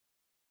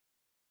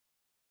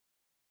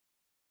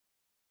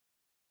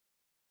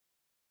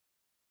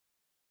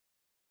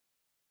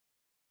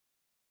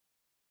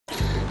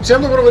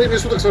Всем доброго времени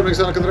суток, с вами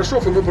Александр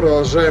Кондрашов, и мы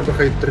продолжаем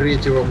проходить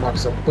третьего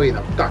Макса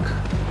Пейна. Так.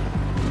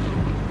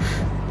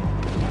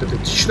 Это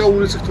дичь на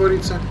улицах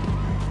творится.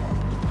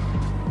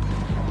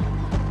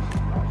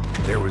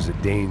 There was a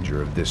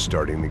danger of this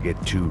starting to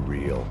get too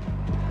real.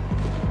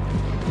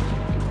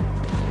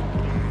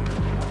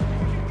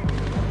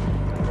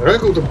 Реально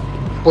как-то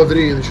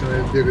бодрее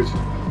начинает бегать.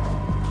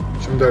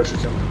 Чем дальше,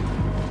 тем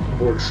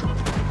больше.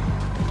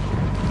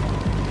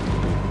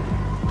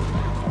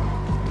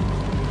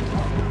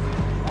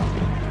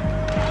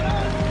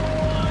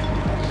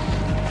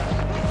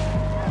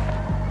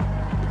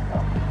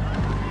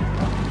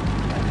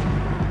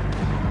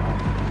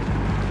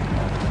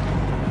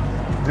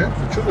 Нет?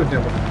 Ничего тут не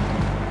было.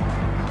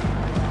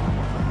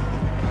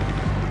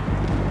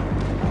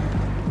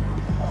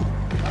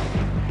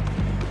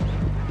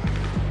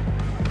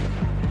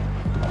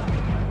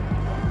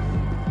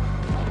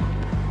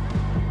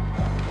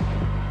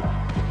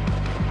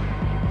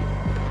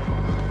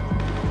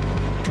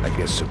 I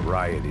guess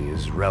sobriety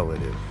is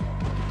relative.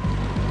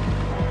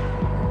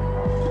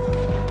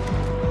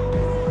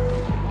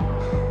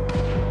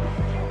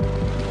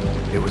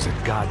 It was a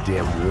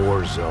goddamn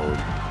war zone.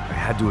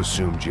 I had to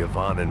assume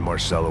Giovanna and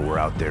Marcella were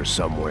out there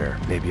somewhere.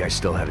 Maybe I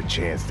still had a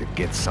chance to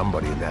get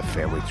somebody in that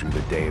family through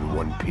the day in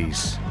one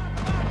piece.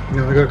 Не,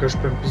 ну игра, конечно,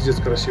 прям пиздец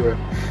красивая.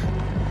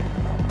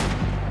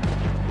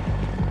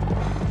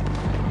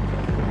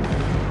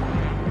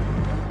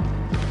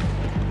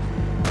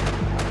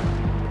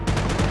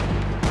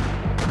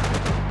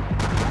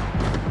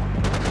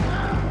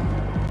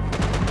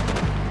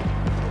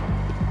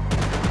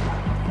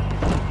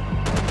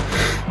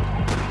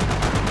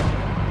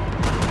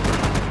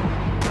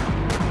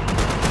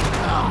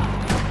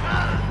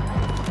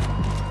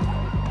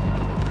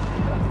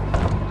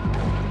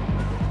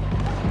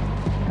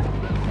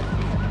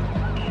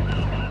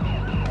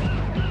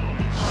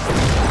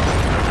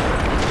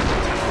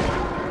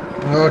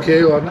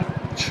 Окей, ладно.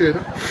 Че это?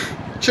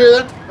 Че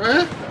это?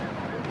 А?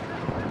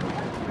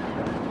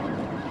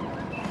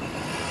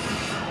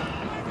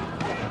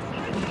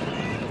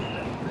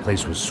 The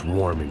place was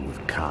swarming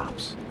with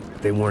cops.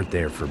 But they weren't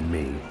there for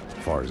me,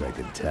 as far as I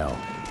could tell.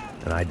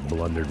 And I'd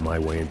blundered my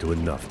way into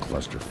enough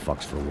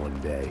clusterfucks for one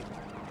day.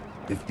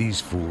 If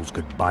these fools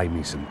could buy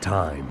me some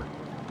time,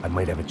 I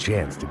might have a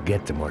chance to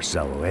get to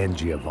Marcello and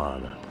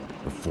Giovanna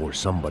before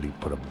somebody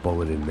put a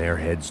bullet in their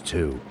heads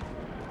too.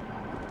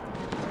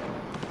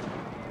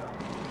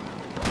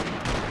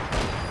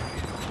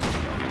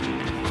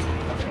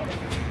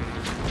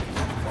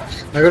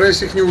 Наверное,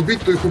 если их не убить,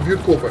 то их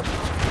убьют копы.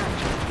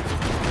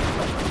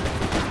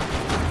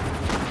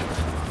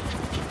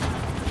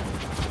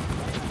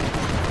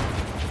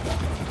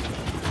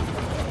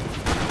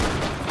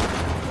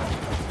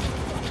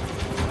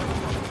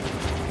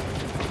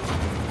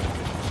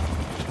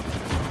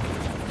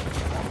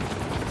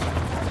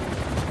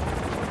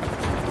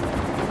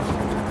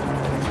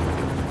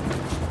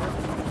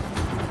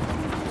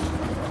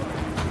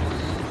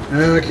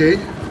 Окей.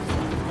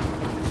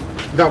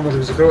 Да,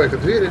 может, закрывай-ка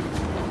двери.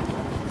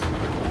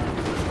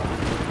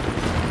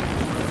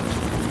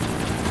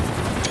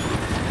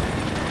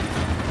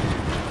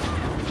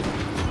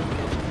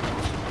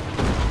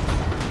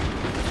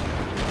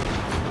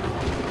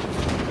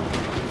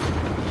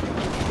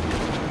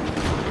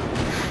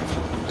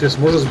 Ты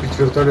сможешь сбить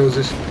вертолет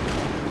здесь?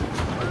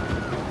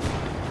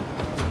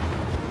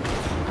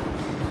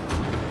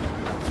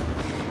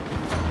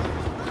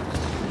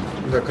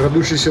 Да,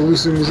 крадущийся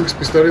лысый мужик с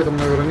пистолетом,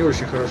 наверное, не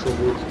очень хорошо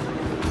будет.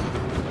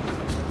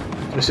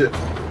 Если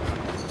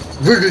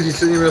выглядеть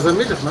с ними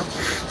заметят, да?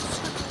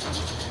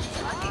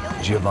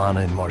 Giovanna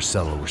and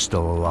Marcella were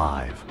still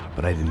alive,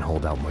 but I didn't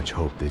hold out much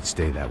hope they'd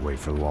stay that way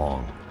for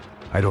long.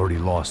 I'd already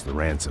lost the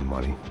ransom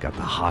money, got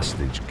the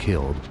hostage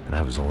killed, and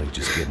I was only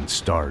just getting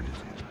started.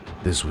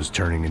 This was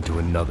turning into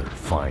another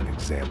fine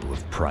example of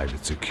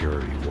private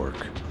security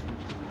work.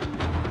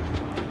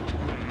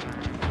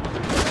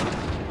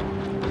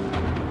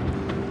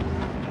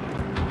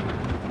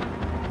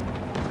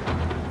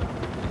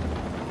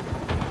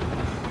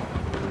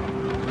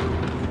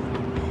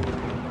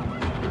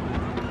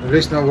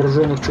 Лезть на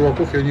вооруженных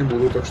чуваков я не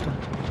буду, так что.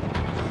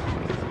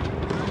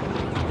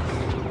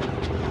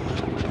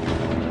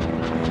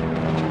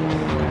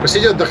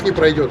 Посиди, отдохни,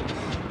 пройдет.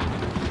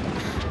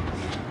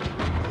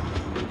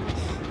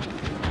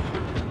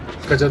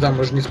 Хотя да,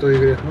 мы же не в той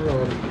игре. Ну да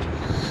ладно.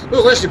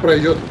 Ну, значит, не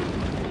пройдет.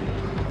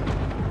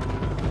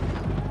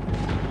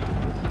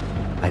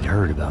 I'd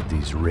heard about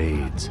these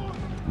raids.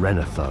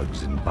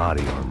 Rent-a-thugs in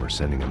body armor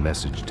sending a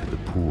message to the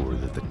poor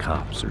that the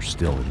cops are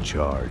still in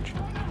charge.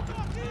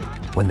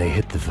 When they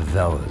hit the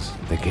favelas,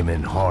 they came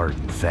in hard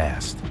and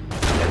fast.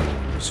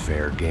 Anyone was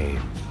fair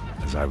game,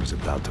 as I was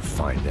about to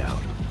find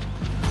out.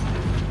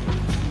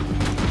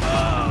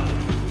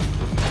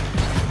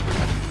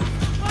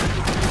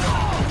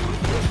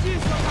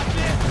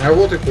 А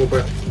вот и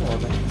копы.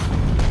 Ладно.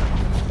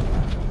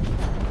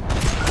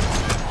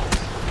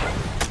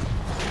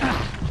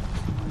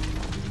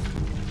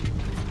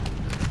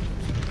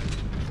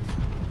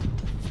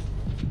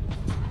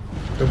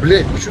 Да,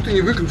 блядь, ну что ты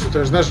не выключил? Ты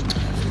же знаешь,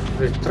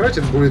 Блять,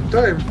 тратит будет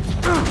тайм.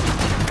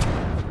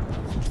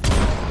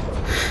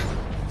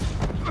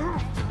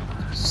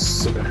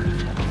 Сука.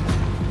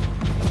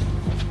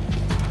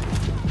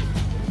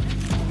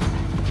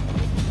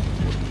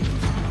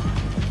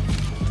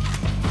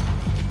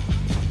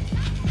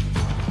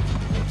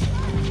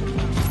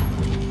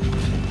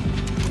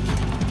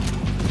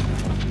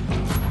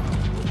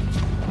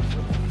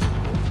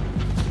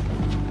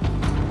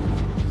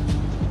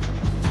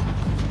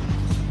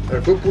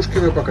 Такой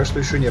пушкой мы пока что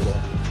еще не было.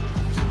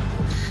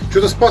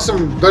 Что-то с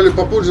пасом дали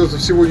попользоваться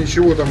всего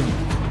ничего, там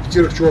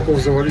 5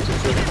 чуваков завалить и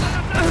все.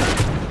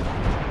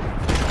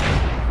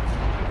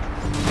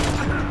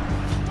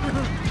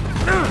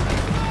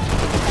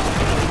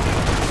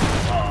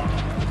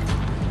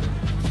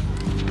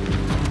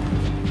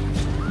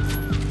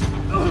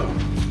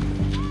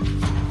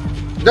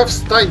 Да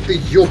встань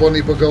ты,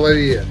 ёбаный, по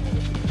голове!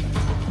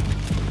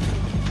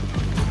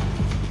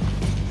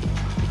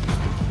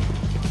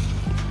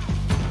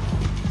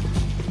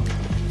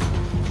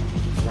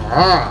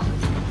 А,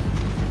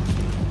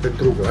 это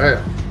другая.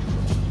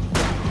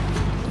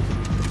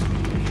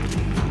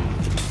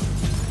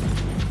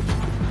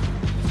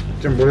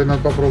 Тем более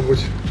надо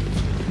попробовать.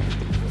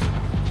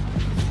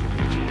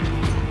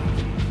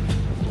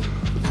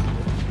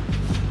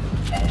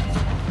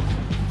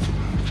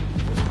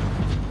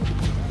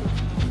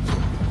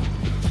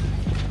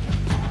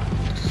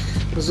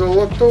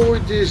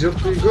 Золотой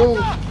дезерт игл.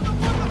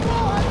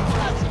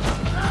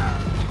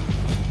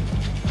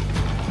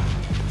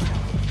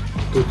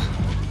 Тут.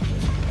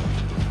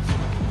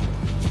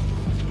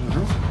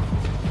 Ага.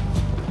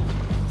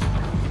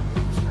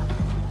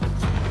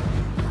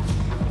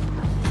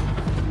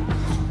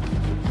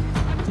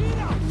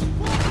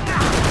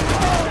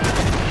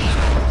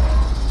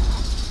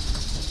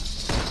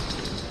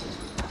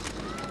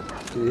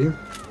 Окей.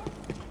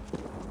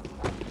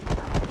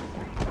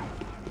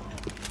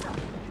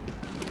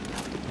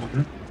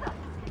 Угу.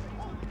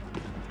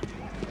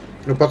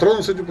 Но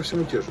патроны, судя по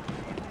всему, те же.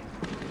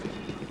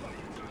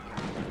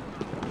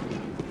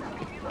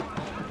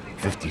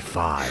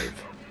 55.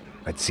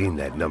 I'd seen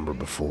that number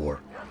before.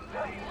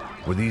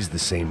 Were these the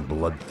same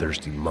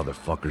bloodthirsty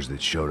motherfuckers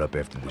that showed up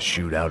after the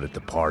shootout at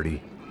the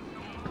party?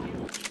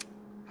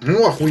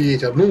 Ну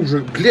охуеть, одну уже...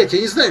 Блять,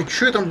 я не знаю,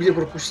 что я там где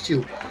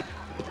пропустил.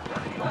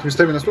 В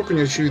местами настолько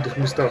неочевидных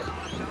местах.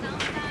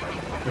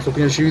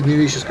 Настолько неочевидные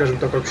вещи, скажем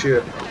так,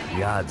 вообще.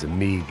 The odds of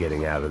me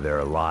getting out of there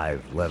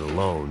alive, let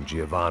alone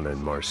Giovanna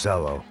and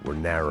Marcello, were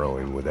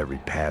narrowing with every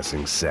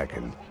passing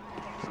second.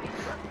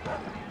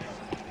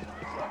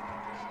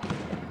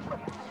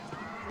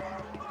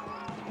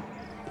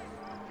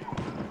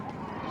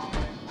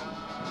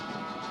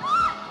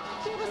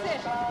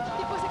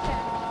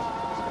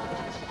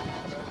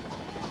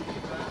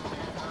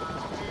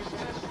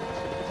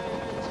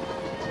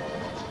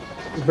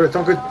 Блять,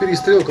 там какая-то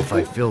перестрелка. If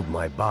I filled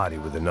my body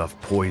with enough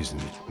poison,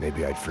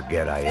 maybe I'd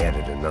forget I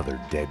added another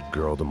dead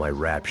girl to my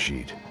rap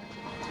sheet.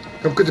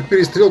 Там какая-то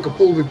перестрелка,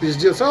 полный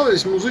пиздец. А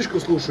здесь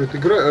музычку слушает,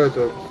 играет,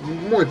 это,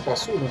 моет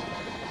посуду.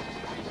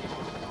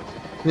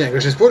 Не, я,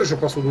 конечно, не спорю, что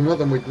посуду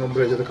надо мыть, но,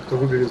 блядь, это как-то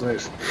выглядит,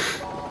 знаешь.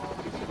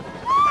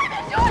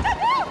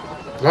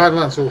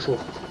 Ладно, все, ушел.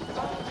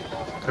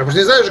 Я просто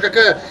не знаю же,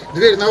 какая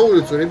дверь на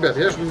улицу, ребят.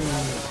 Я ж...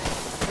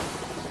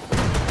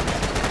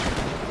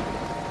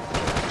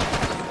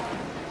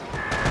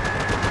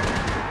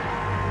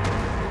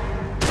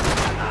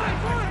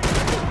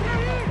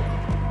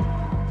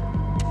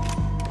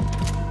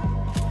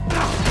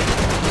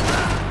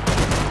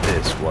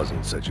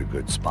 Wasn't such a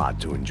good spot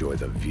to enjoy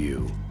the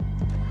view.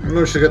 Ну,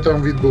 если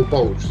там вид был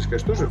получше,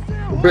 скажешь, тоже?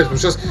 Блять, ну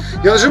сейчас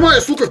я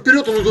нажимаю, сука,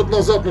 вперед, он идет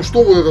назад. Ну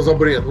что вот это за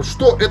бред? Вот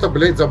что это,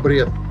 блядь, за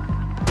бред?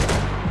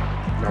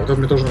 А вот это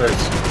мне тоже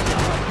нравится.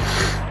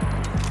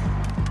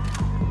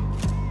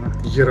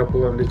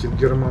 Героплан летит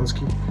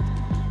германский.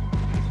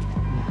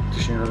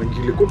 Точнее, наверное,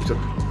 геликоптер.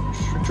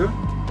 Че?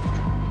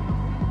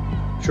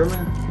 Че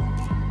мне?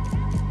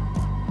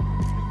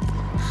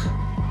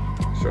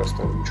 Все,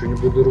 осталось. Ничего не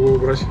буду другого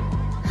брать.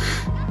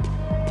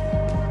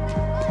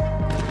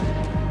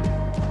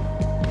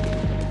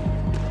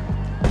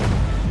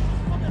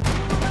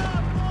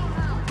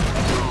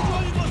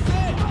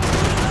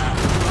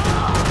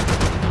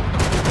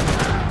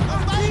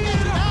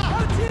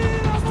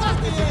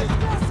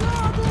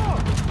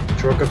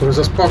 Чувак, который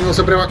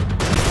заспавнился прямо...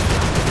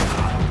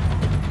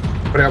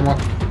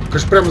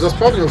 Конечно, прямо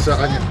заспавнился,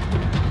 а нет.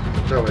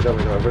 Давай,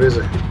 давай, давай,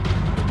 вылезай.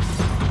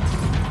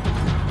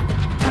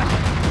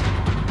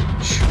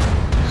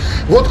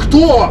 Вот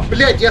кто?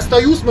 Блядь, я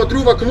стою,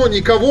 смотрю в окно,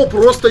 никого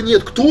просто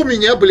нет. Кто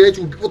меня, блядь,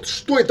 убил? Вот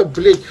что это,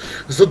 блядь,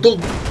 за дол...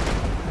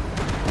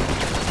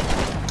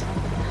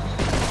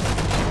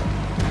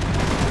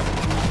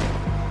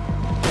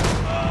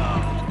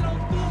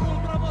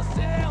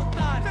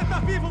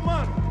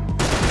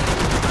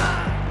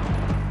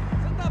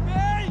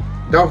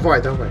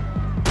 Давай, давай.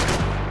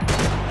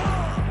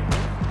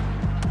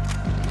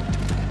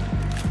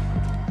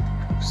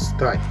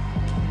 Встань.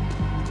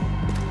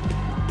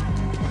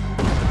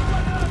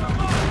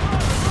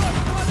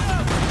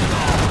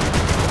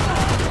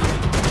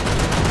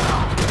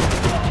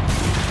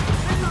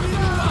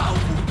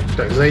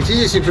 Так, зайти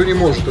здесь никто не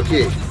может,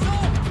 окей.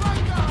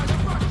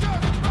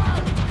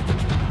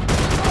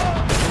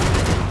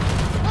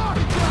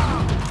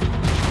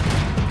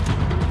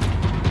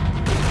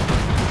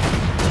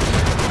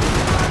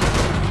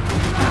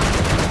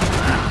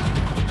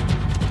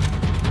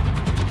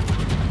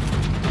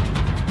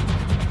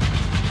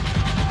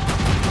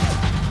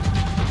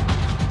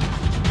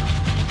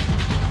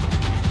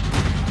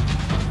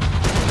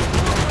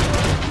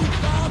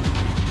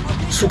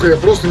 Сука, я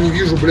просто не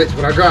вижу, блядь,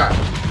 врага.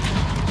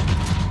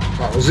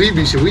 А, ну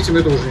заебись, и выйти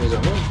мне тоже нельзя.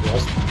 Ну,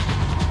 классно.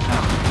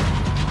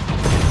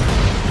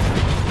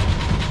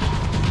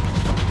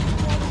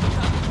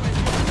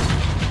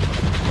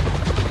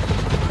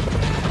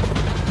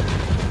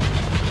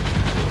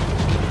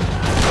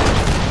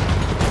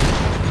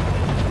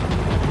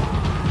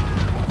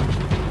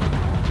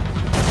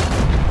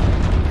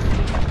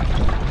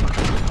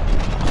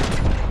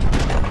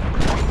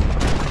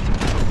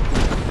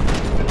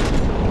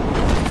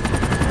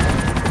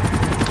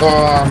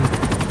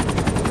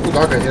 Ну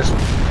да, конечно.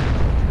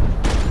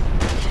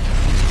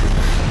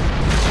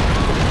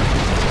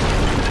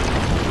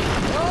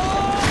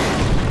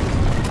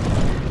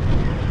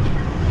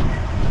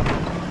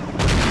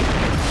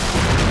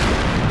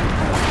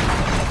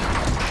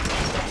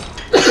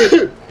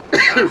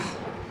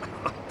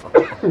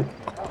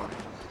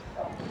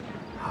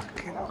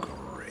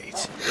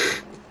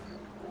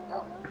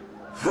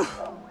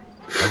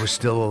 I was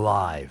still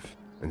alive.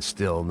 And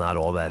still not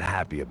all that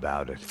happy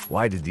about it.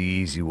 Why did the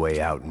easy way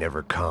out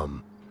never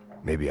come?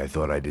 Maybe I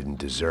thought I didn't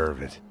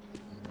deserve it.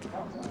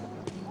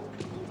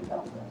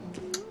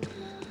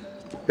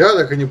 Я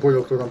так и не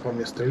понял, кто там по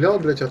мне стрелял,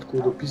 блядь,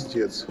 откуда,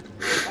 пиздец.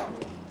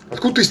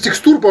 Откуда из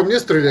текстур по мне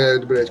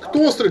стреляют, блядь?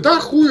 Кто стреляет? Да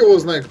хуй его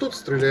знает, кто-то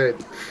стреляет.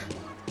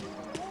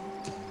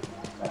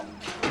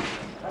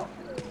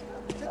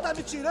 Você tá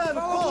me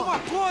tirando? Fala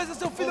alguma coisa,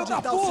 seu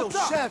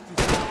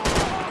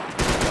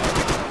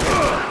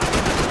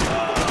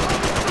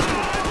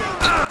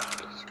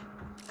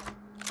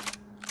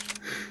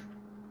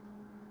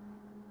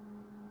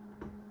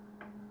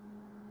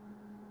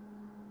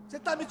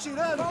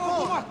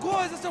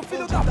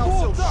filho da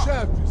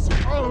puta!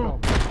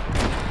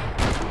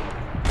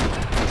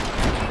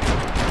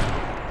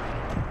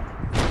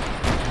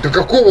 Да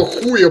какого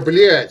хуя,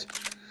 блядь?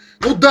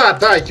 Ну да,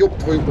 да, ёб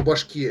твою по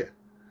башке.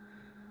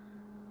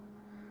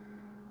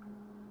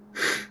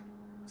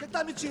 Você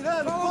tá me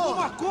tirando? Fala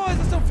alguma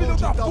coisa, seu filho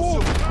da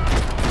puta!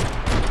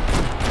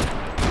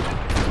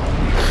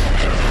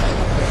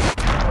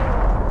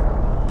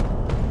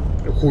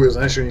 Хуя,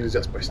 знаешь, его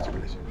нельзя спасти,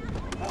 блядь.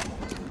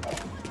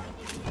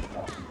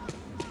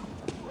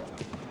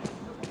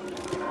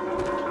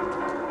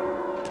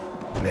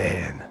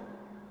 Man,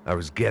 I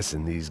was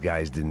guessing these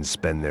guys didn't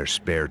spend their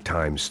spare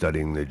time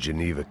studying the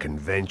Geneva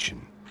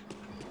Convention.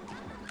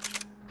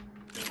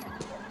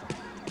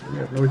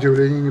 Нет, на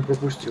удивление не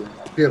пропустил.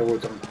 Первую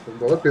там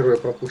была первая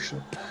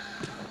пропущена.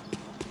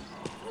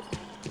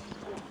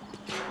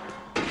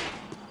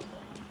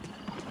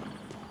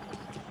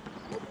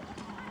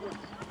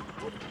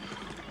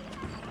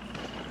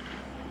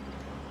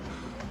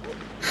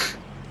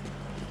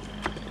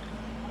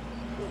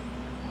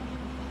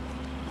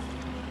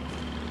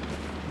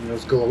 У меня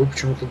с головы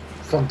почему-то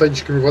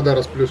фонтанчиками вода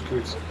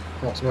расплескивается.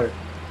 О, смотри.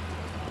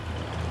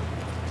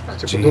 А,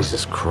 типа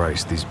Jesus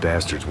Christ, these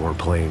bastards weren't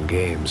playing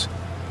games.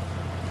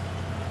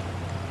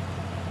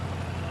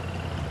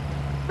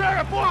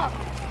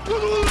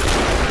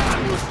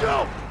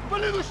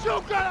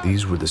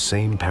 These were the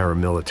same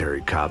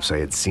paramilitary cops I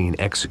had seen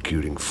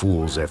executing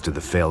fools after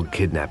the failed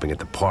kidnapping at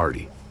the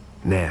party.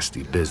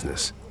 Nasty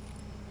business.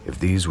 If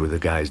these were the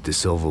guys De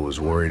Silva was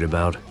worried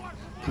about,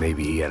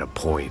 maybe he had a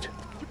point.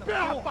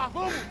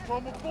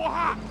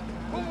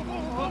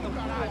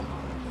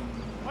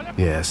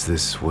 Yes,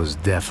 this was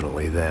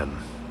definitely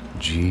them.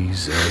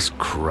 Jesus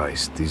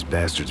Christ, these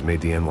bastards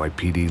made the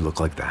NYPD look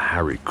like the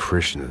Hare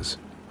Krishnas.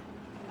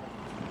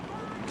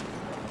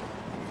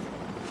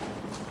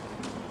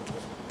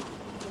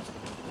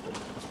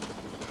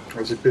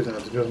 А теперь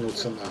надо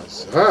вернуться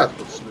назад,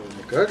 потому что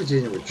наверняка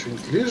где-нибудь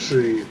что-нибудь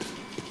лежит.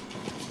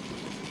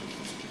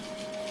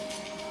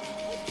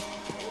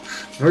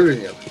 Ну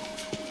или нет?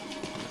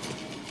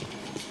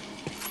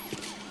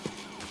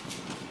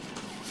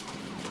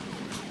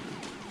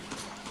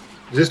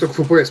 Здесь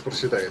только FPS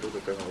проседает, вот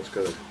это я могу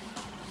сказать.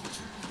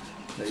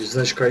 Здесь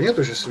значка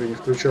нету, сейчас себе не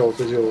включал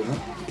это дело, но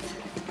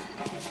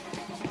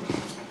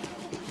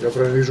я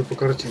прям вижу по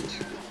картинке.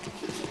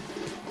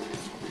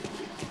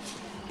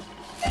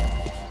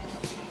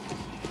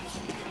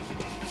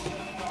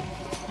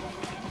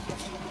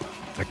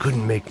 I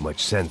couldn't make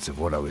much sense of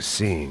what I was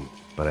seeing,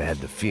 but I had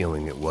the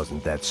feeling it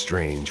wasn't that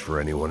strange for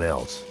anyone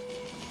else.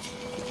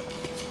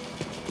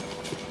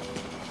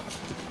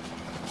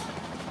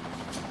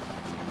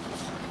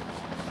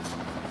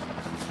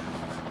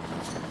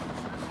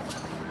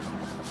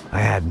 I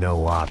had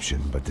no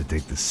option but to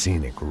take the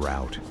scenic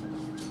route.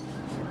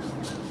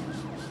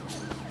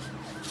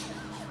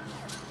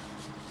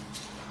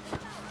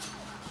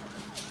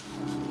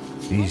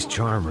 These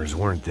charmers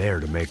weren't there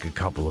to make a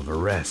couple of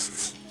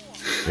arrests.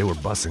 They were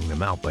bussing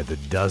them out by the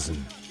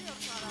dozen.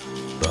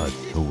 But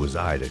who was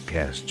I to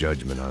cast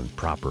judgment on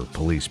proper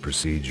police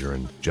procedure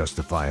and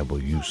justifiable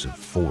use of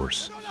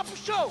force?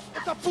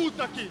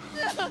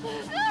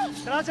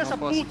 Traz essa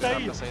puta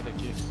aí. História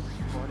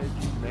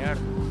de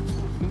merda.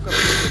 Nunca vi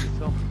eles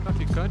são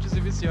traficantes e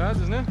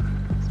viciados, né?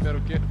 Espero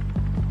o quê?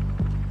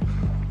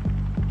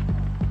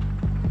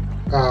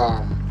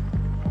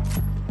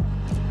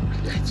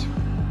 Блять.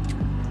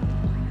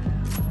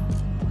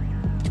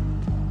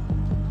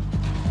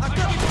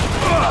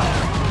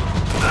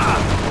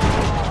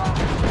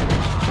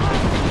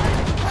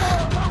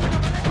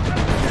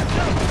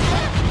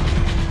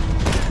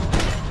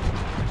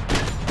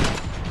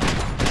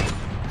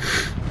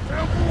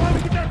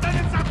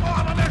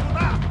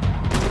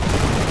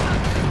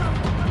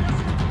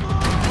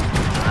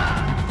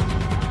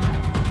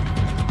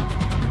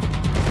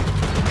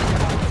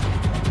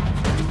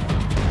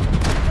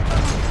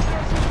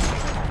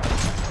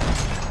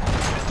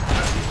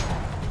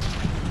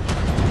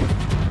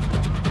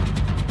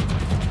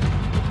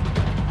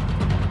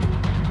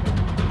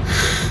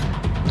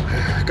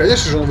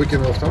 Конечно же, он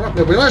выкинул автомат.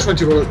 Но понимаешь, он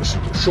типа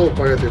шел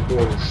по этой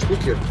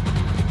штуке.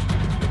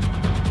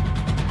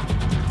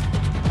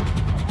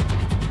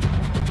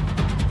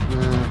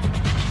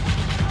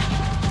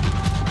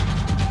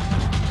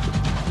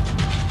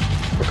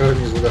 По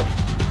карнизу, да.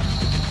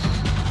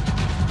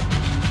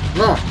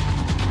 Но!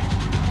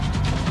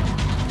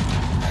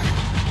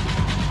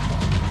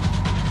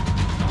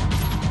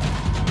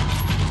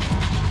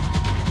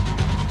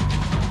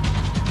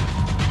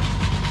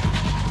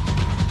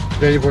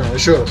 Я не понял,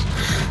 еще раз.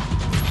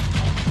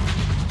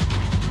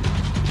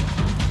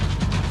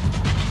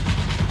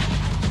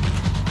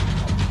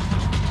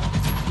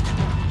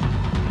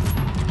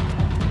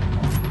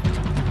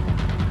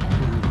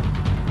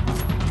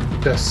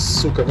 Да,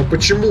 сука, ну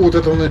почему вот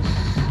это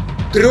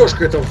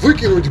трешка это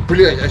выкинуть,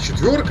 блядь, а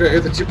четверка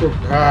это типа...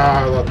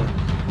 ладно.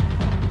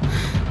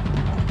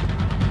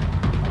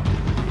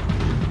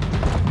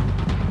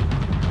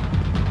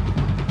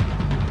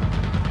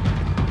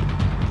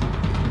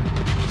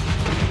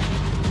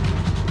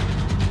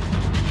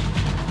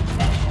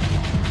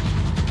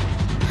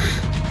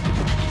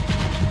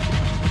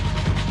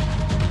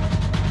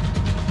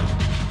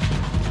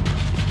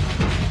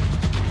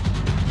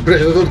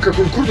 Блядь, это вот как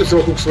он крутится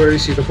вокруг своей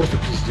оси, это просто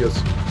пиздец.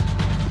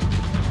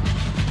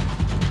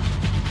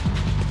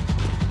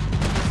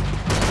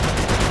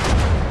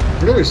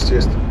 Ну,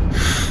 естественно.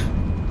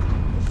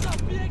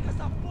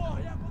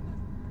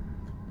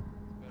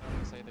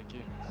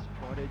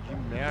 História de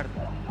merda.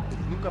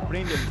 Eles nunca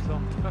aprendem a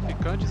lição.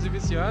 Traficantes e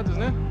viciados,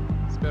 né?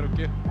 Espero o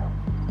quê?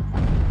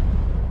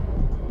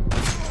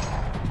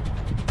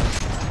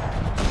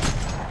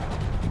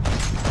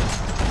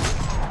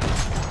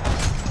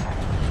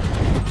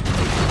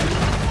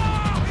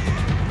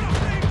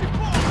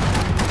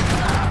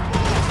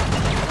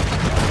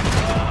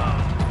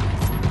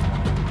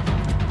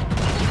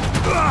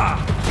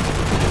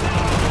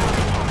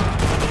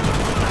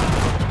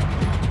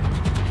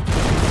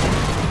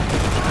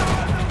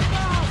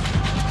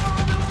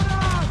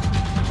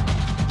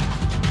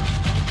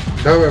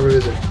 Давай,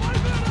 вылезай.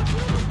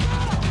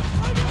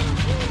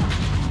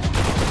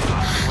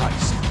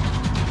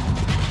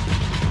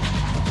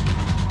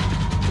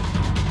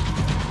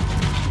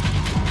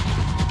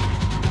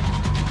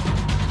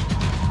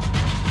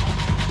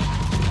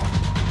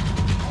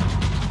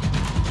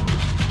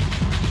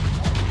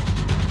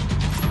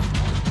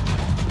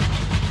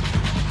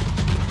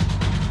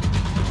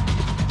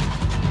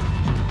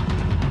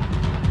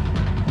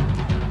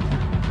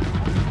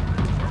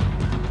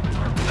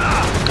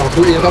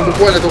 Охуеть, там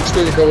буквально только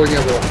что никого не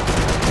было.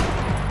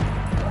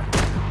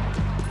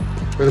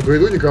 В эту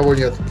бреду никого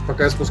нет.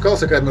 Пока я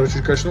спускался, камера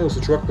чуть качнулась,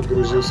 и чувак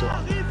подгрузился.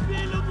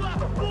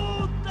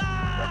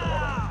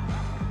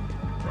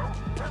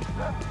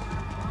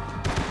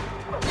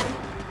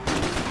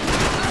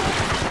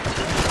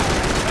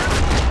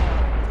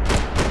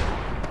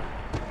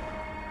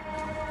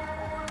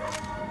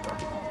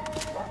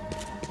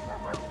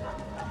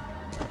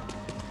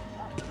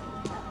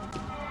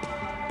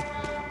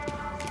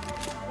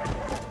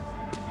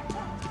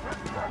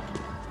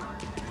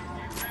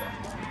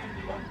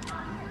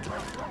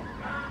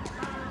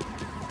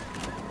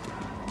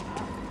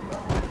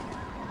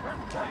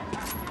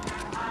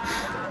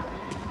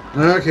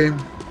 Окей.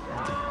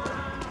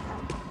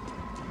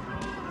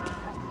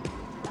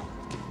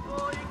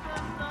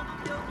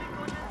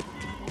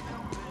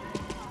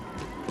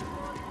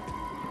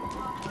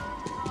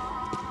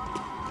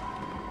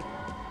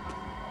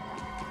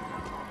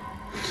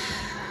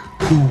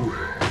 Фу.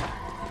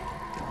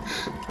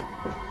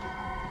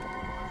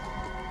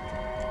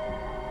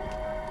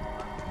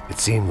 It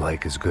seemed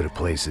like as good a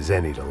place as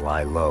any to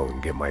lie low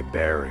and get my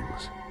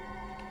bearings.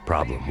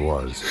 Problem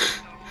was,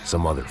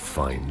 some other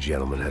fine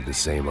gentleman had the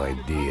same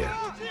idea.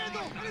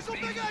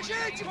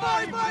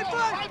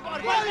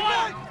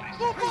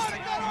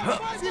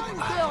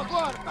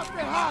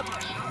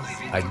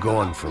 I'd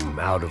gone from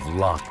out of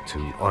luck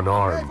to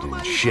unarmed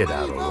and shit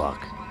out of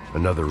luck.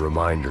 Another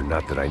reminder,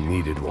 not that I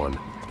needed one,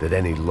 that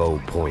any low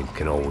point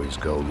can always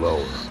go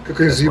lower.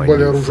 As my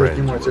new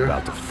friends were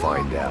about to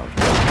find out.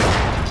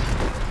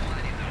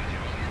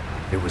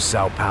 It was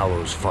Sao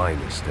Paulo's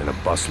finest and a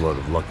busload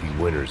of lucky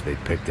winners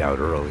they'd picked out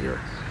earlier.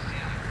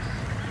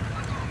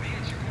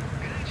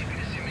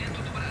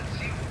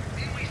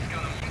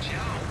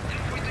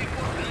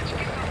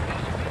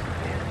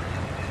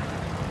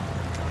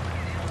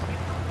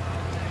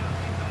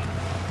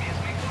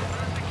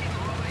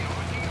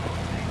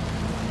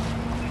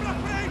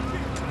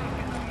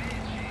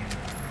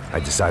 I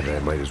decided I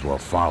might as well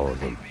follow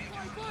them.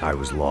 I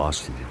was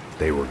lost and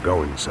they were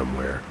going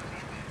somewhere,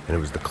 and it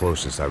was the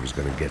closest I was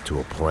going to get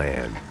to a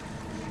plan.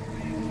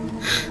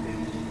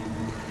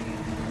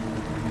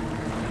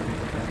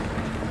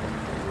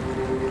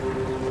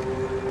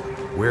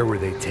 Where were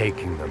they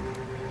taking them?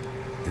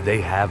 Did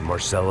they have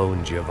Marcelo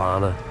and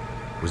Giovanna?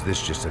 Was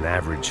this just an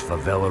average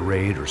favela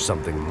raid or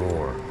something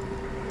more?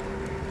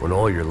 When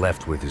all you're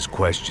left with is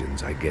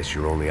questions, I guess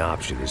your only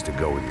option is to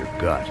go with your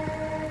gut.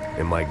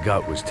 And my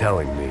gut was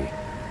telling me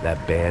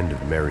that band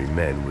of merry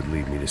men would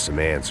lead me to some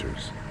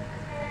answers.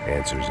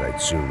 Answers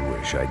I'd soon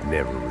wish I'd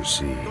never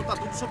received.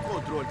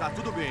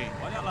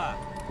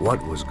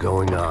 What was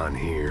going on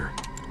here?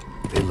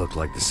 They looked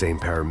like the same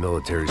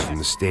paramilitaries from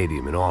the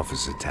stadium in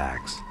office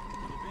attacks.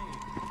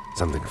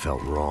 Something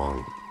felt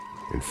wrong.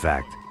 In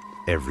fact,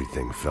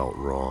 everything felt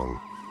wrong.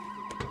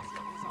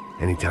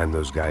 Anytime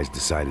those guys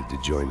decided to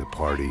join the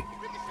party,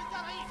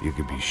 you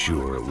could be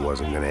sure it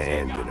wasn't gonna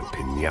end in a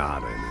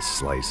piñata and a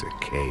slice of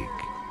cake.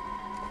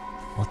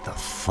 What the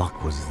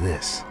fuck was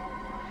this?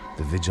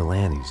 The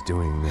vigilantes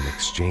doing an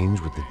exchange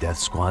with the death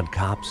squad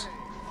cops?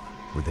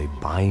 Were they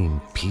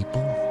buying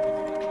people?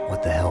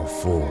 What the hell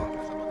for?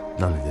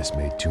 None of this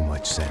made too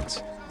much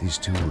sense. These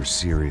two were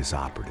serious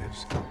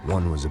operatives.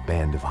 One was a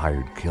band of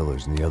hired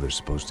killers and the other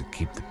supposed to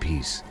keep the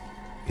peace.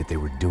 Yet they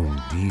were doing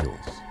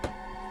deals.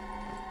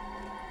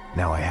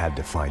 Now I had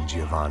to find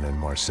Giovanna and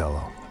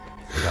Marcelo.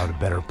 Without a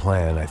better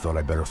plan, I thought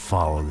I better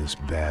follow this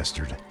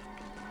bastard.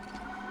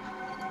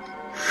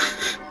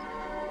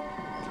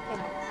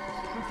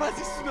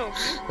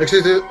 Я,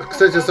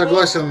 кстати,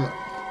 согласен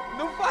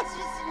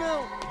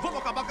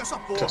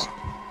сейчас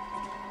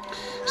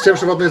с тем,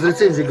 что в одной из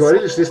рецензий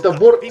говорили, что есть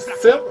набор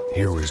сцен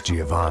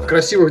в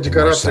красивых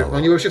декорациях, но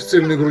они вообще в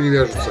цельную игру не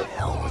вяжутся.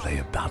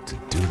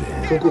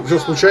 Все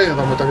случайно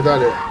там и так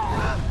далее.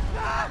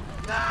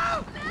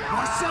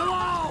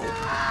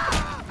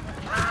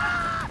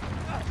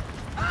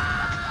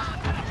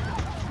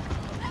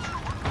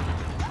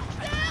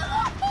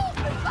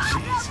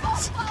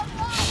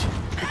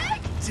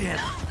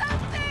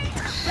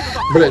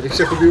 Блядь, их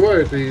всех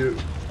убивают, и...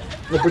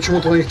 Ну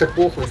почему-то на них так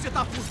плохо.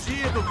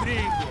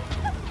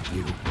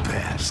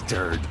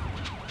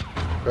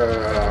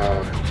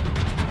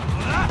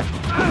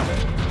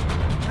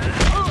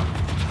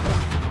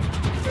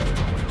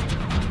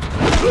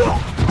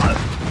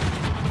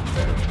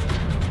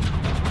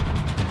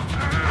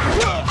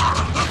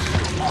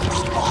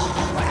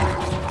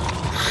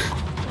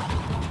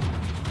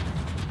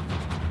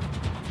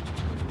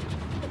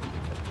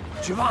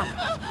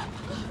 Giovanna,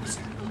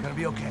 listen, gonna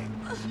be okay.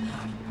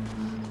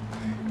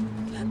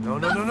 No,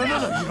 no, no, no, no,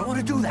 no, you don't want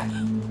to do that.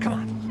 Come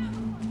on.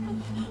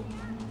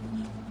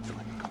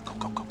 Go,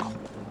 go, go, go.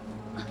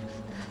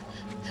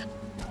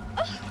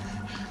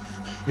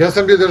 Я на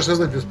самом деле даже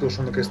сознать не успел,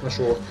 что он наконец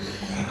нашел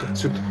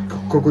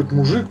какой-то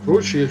мужик,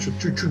 прочее. Я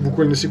чуть-чуть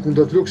буквально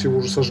секунду отвлекся, его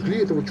уже сожгли,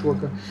 этого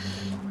чувака.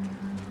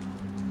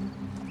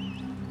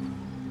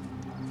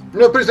 Ну,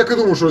 я, в принципе, так и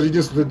думал, что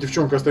единственная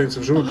девчонка останется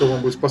в живых, кого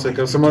он будет спасать,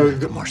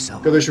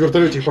 когда еще в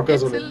вертолете их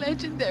показывали.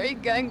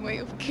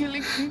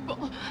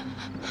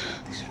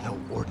 No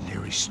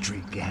ordinary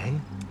street gang.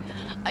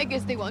 I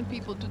guess they want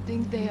people to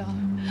think they are.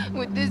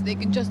 With this, they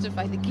can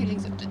justify the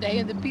killings of today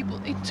and the people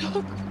they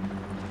took.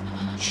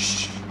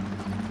 Shh.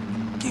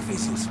 Que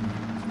fez isso?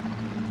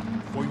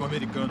 Foi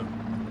americano.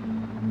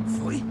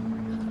 Foi?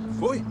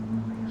 Foi?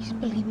 He's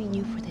blaming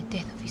you for the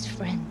death of his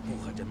friend.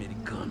 Porra de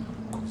americano.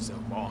 Coisa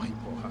morre,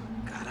 porra.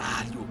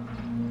 Caralho.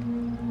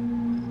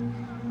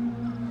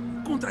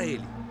 Contra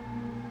ele.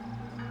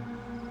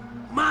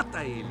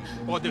 Mata ele.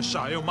 Pode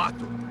deixar, eu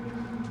mato.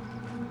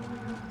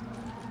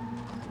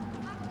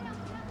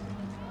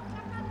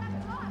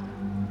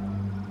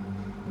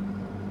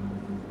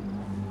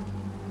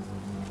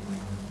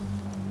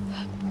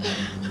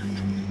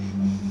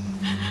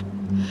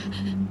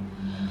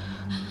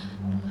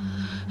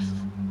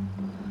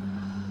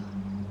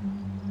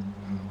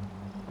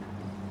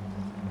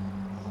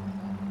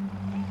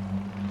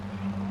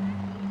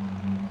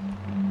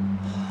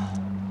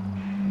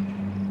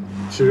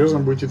 Серьезно,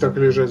 будете так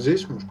лежать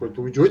здесь? Может,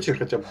 куда-то уйдете,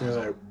 хотя бы, не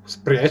знаю,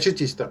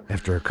 спрячетесь там?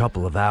 After a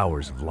couple of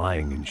hours of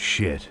lying and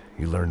shit,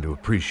 you learn to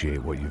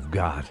appreciate what you've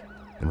got.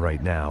 And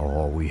right now,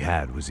 all we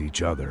had was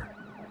each other.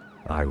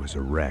 I was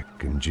a wreck,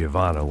 and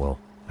Giovanna, well,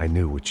 I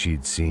knew what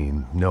she'd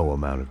seen, no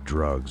amount of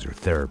drugs or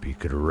therapy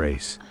could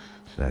erase.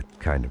 That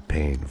kind of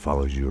pain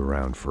follows you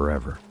around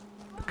forever.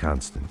 The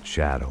constant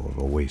shadow of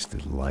a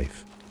wasted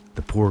life.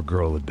 The poor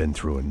girl had been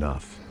through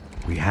enough.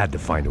 We had to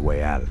find a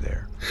way out of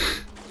there.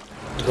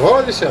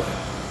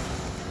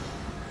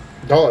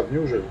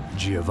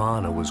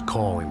 Giovanna was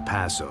calling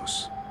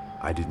Passos.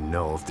 I didn't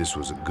know if this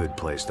was a good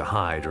place to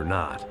hide or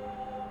not.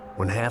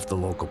 When half the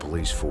local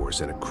police force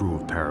and a crew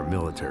of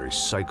paramilitary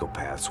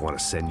psychopaths want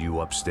to send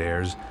you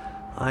upstairs,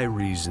 I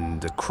reasoned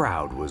the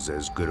crowd was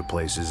as good a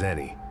place as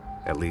any.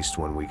 At least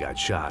when we got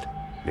shot.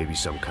 Maybe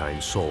some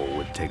kind soul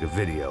would take a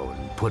video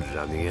and put it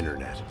on the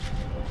internet.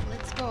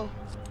 Let's go.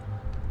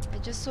 I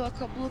just saw a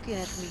cop looking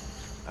at me.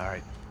 All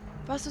right.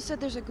 Passos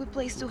said there's a good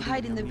place to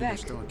hide in the back.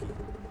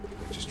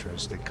 Just try to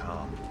stay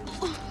calm.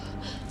 Oh,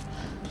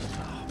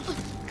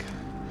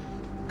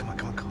 come on,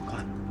 come on, come on, come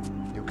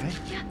on. You okay?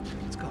 Yeah.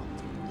 Let's go.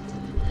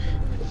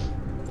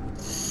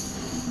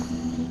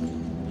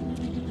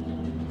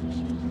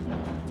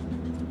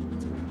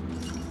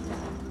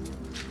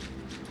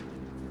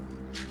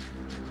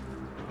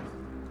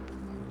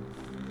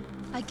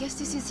 I guess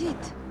this is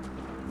it.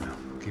 No,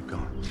 keep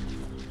going.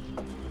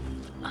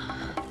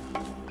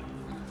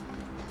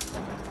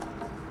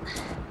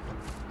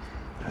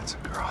 That's a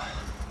girl.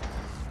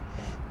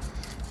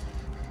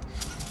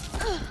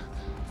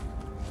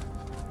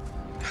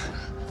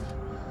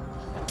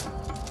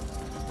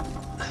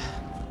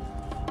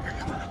 Here,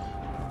 come on.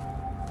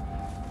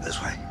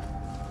 This way.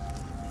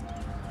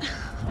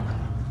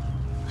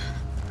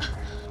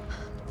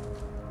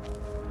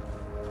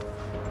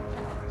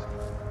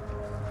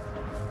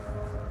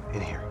 In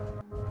here.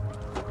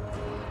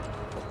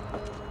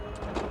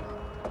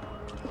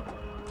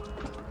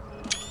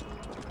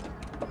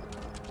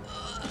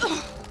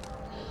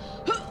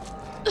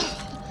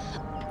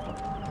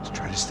 Just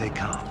try to stay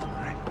calm, all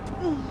right?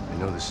 I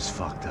know this is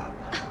fucked up.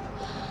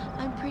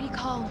 I'm pretty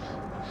calm.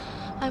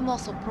 I'm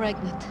also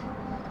pregnant.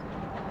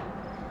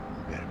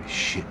 You gotta be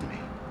shitting me.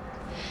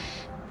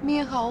 Me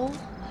and Raul,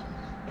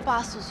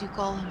 Passos you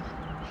call him.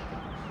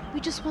 We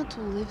just want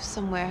to live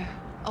somewhere,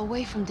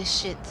 away from this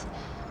shit.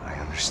 I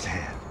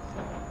understand.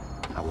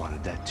 I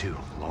wanted that too,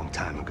 a long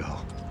time ago.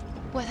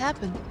 What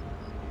happened?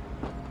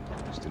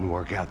 Just didn't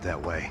work out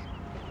that way.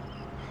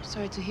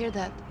 Sorry to hear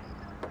that.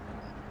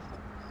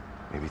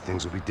 Maybe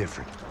things will be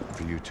different.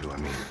 For you two, I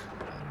mean.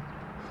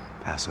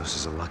 Passos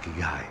is a lucky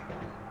guy.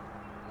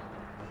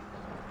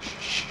 Shh,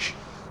 shh, shh.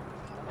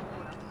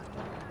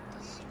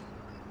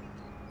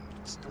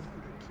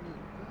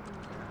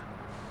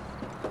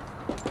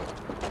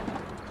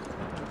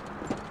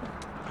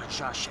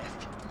 Já,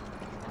 chefe.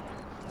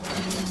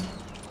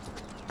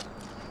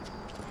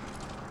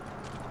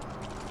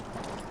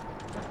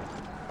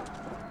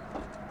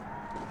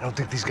 I don't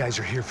think these guys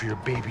are here for your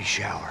baby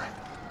shower.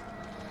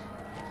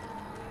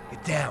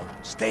 Get down.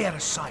 Stay out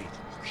of sight.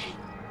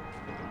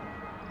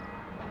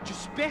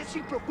 Disperse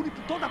e procure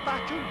por toda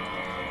parte.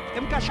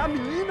 Temos que achar a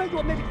menina e o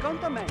americano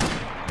também.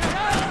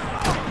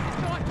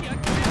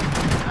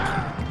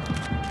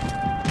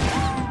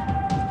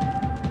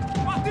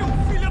 Bateu,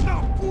 filha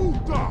da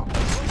puta!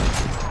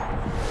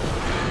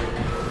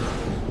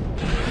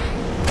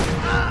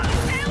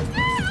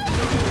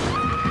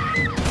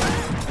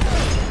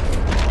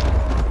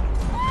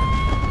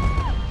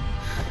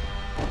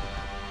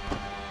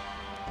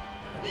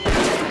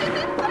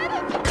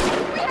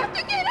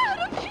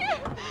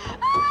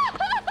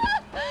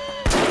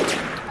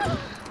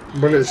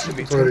 Блять, что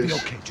ты творишь?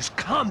 Okay, just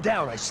calm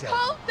down, I said.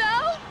 Calm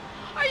down?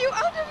 Are you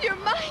out of your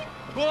mind?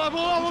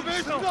 Vamos ver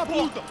esse da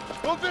puta!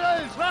 Vamos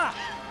virar eles, lá!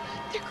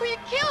 They're going to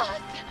kill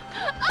us!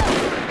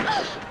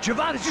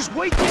 Giovanna, just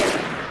wait there!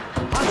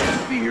 I'll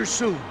just be here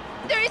soon.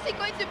 There isn't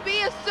going to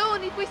be a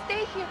soon if we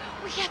stay here.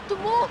 We have to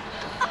move.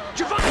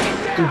 Giovanna,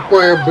 get down!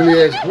 Тупая,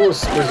 блять,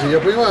 господи, я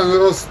понимаю,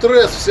 ну это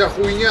стресс, вся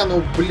хуйня,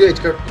 но,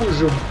 блять, какой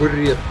же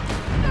бред.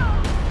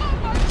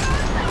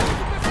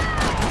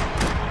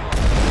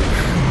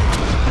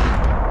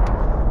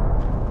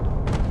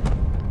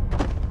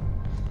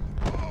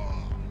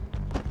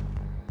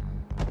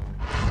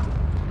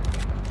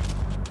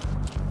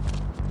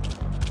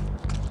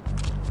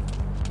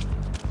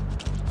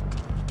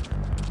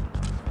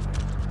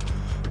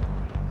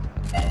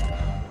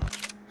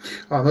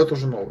 А, ну это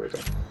уже новый, да.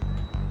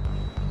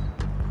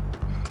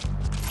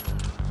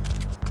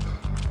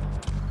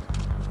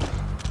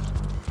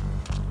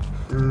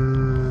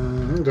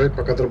 Ну, давай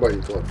пока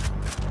дробовик, ладно.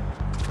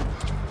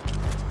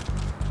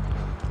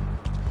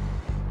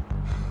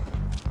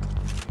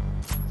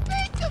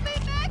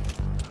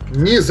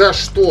 Ни за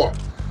что!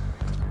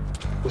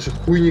 После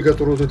хуйни,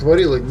 которую ты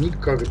творила,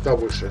 никогда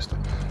больше это.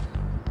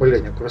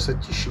 Блядь, ну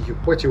красотища,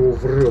 ебать его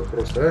врет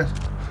просто, а?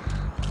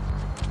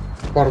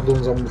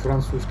 Пардон за мой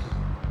французский.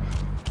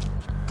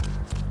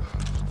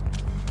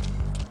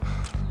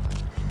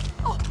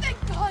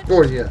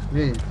 О, нет,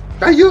 не.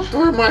 Да ёб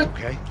твою мать!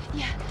 Okay.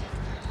 Yeah.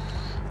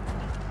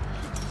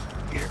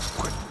 Here,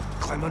 quick,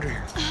 climb under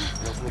here.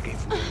 Open the gate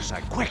from the other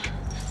side, quick!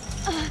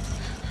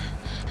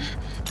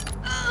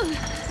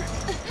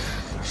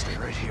 Stay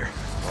right here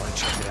while I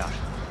check it out.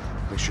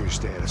 Make sure you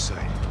stay out of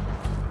sight.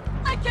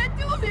 I can't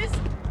do this!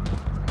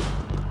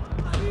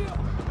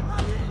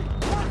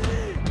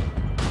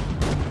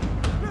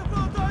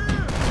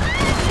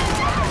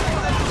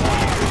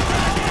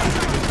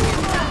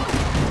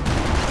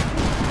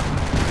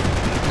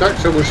 Так,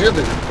 все, больше нет?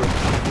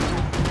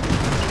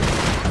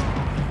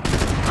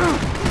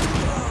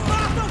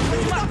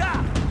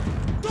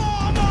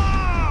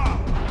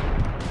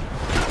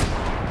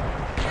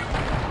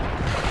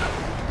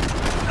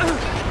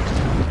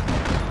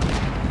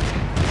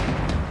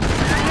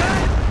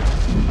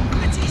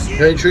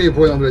 Я ничего не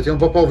понял, блядь. Он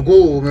попал в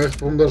голову, у меня,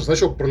 по-моему, даже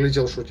значок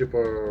пролетел, что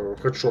типа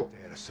хедшот.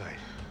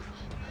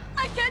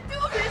 I can't do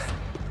this!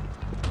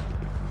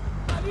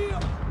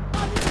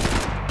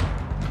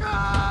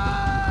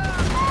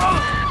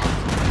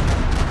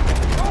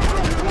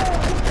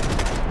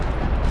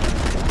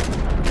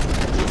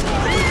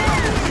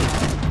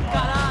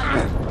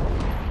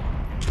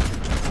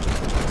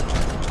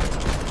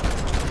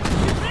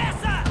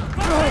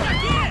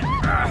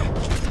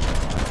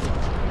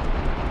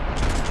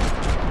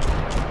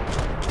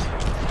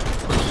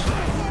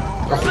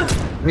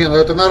 Не, ну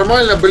это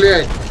нормально,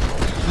 блядь.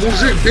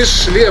 Мужик без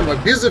шлема,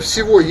 безо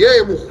всего. Я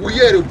ему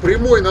хуярю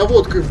прямой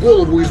наводкой в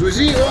голову из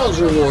УЗИ, и он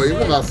живой.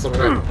 Ему нас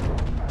собрать.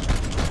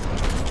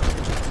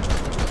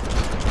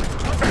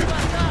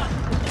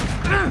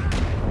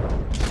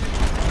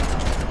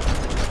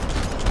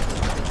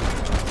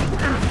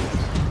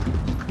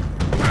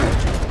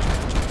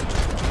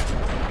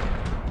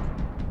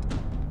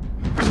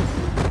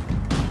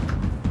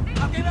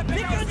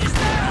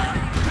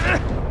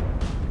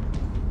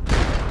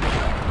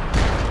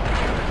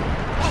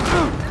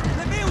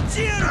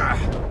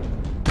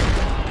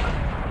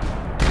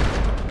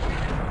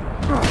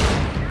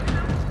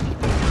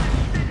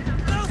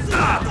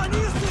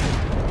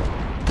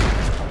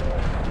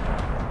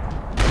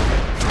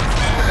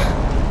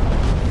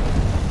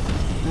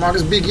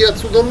 Макс, беги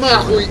отсюда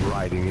нахуй!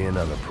 Riding in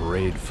on a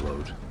parade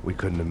float. We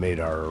couldn't have made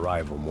our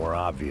arrival more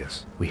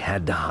obvious. We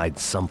had to hide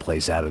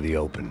someplace out of the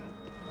open.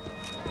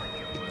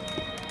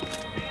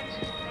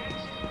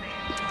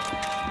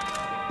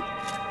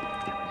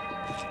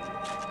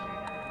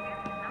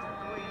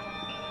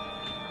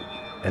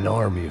 An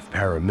army of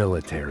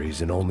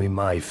paramilitaries and only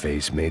my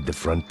face made the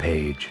front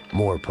page.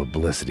 More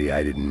publicity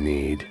I didn't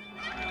need.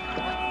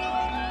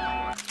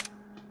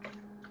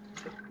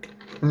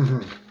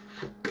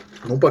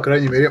 Ну, по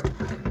крайней мере,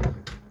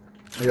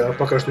 я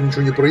пока что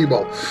ничего не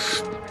проебал.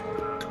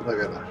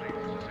 Наверное.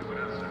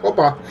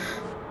 Опа!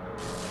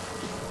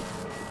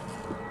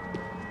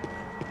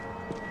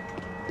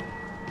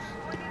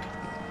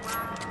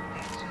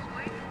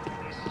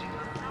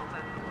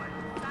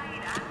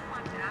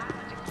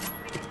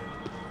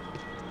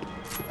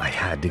 I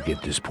had to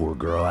get this poor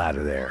girl out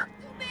of there.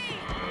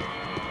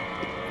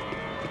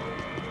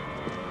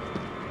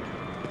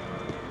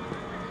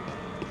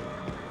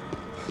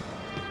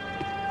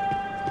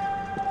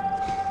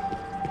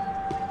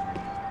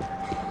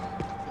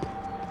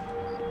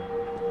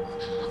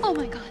 Oh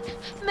my god,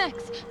 Max!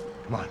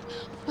 Come on.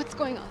 What's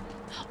going on?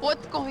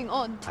 What's going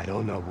on? I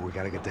don't know, but we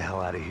gotta get the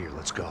hell out of here.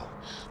 Let's go.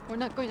 We're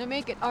not going to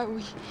make it, are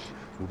we?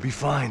 We'll be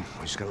fine.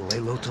 We just gotta lay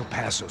low till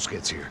Passos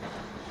gets here.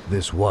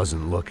 This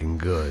wasn't looking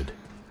good.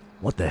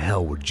 What the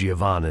hell were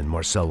Giovanna and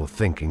Marcello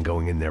thinking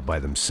going in there by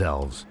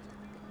themselves?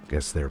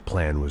 Guess their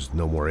plan was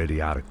no more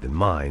idiotic than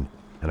mine,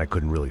 and I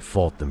couldn't really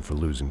fault them for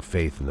losing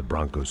faith in the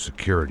Broncos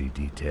security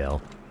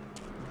detail.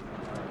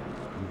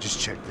 Just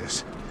check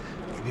this.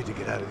 We need to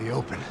get out of the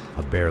open.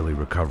 A barely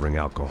recovering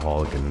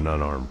alcoholic and an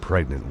unarmed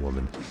pregnant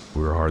woman.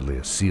 We were hardly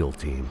a SEAL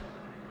team.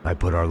 I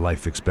put our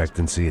life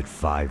expectancy at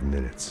 5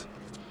 minutes.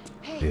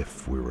 Hey,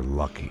 if we were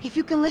lucky. if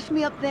you can lift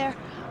me up there,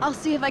 I'll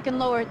see if I can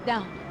lower it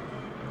down.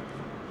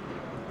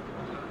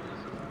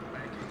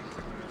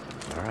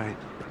 All right.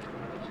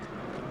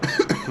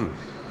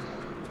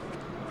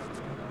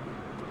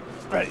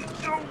 Ready?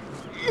 Go.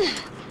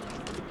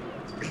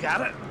 You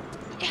got it?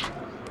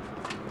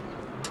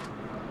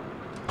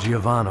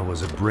 Giovanna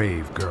was a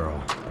brave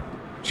girl.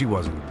 She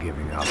wasn't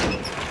giving up.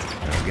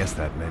 And I guess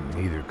that meant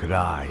neither could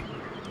I.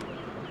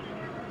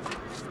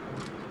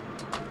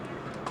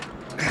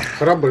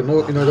 Храбрый,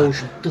 но иногда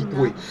очень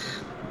тупой.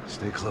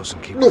 Stay close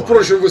and keep Ну,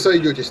 впрочем, вы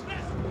сойдетесь.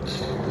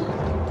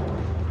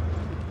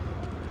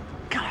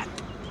 God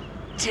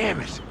damn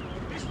it!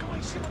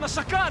 На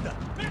sacada!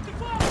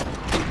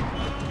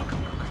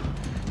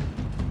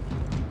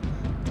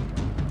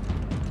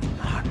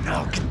 Oh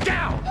no, get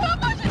down!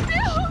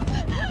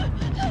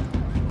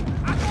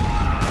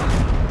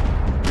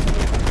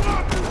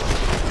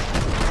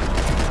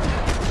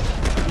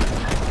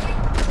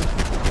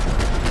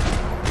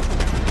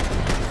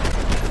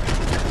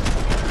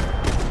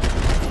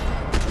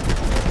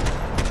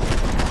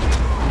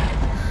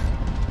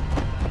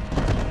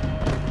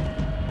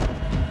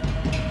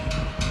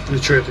 Или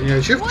что, это не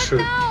ачивка, что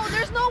ли?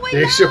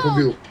 Я их всех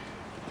убил.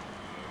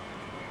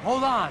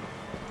 Hold on.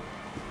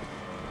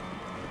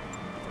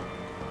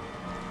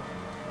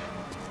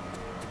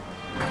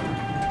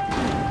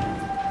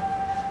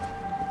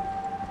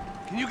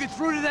 Can you get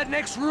through to that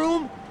next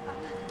room?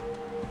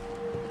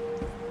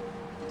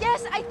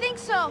 I think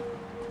so.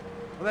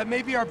 Well, that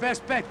may be our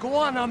best bet. Go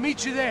on, I'll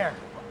meet you there.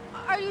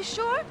 Are you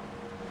sure?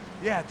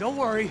 Yeah, don't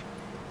worry.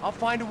 I'll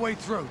find a way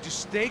through. Just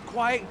stay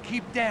quiet and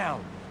keep down.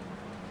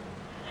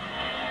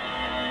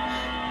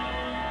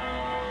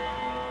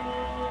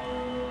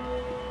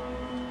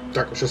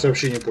 Так, сейчас я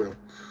вообще не понял.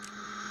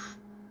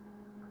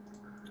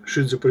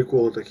 Что это за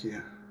приколы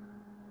такие?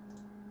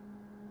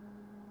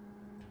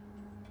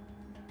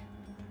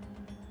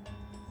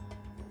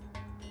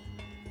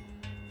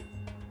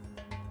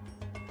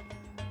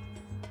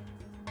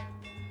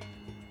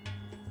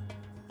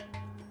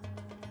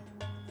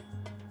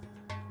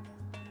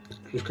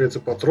 Спускается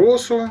по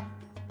тросу.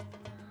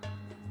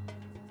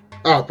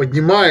 А,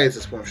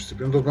 поднимается с помощью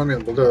цепи. На тот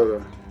момент был,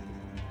 да.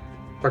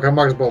 Пока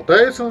Макс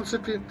болтается на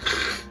цепи.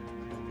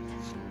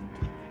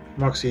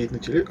 Макс едет на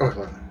теле. Ой,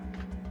 ладно.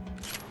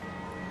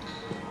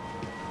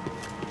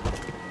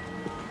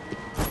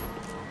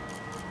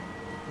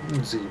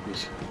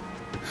 Заебись.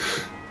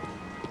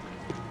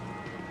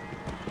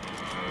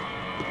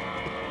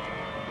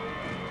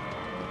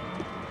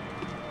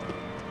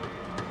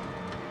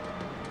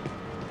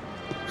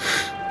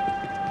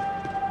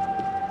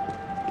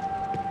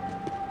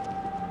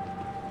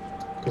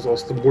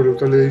 Казалось, это более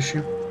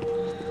утоляющий.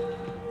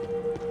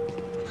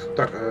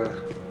 Так,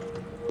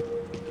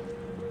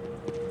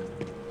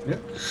 нет?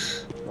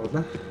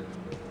 Ладно.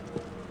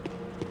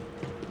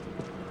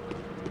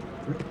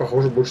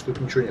 Похоже, больше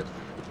тут ничего нет.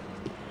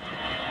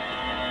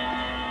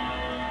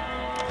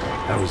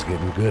 I was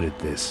getting good at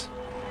this.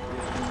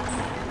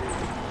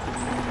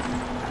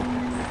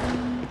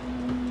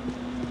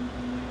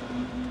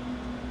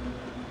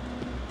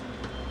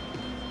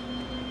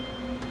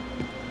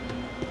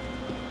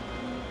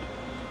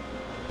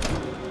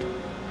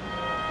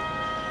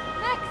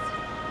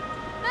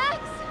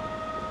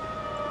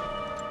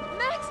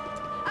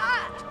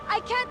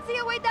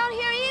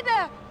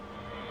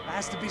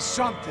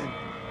 Something.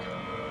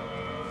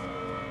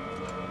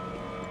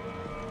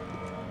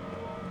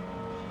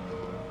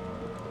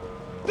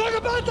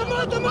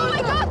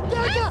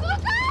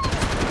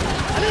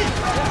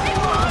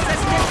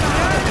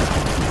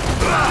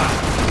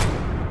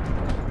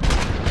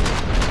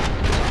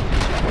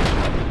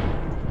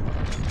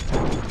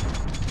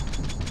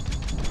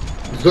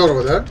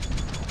 Здорово, да?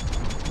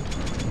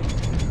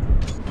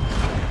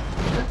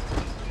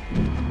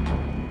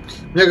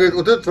 Мне говорит,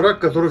 вот этот враг,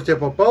 который в тебя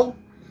попал,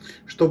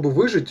 чтобы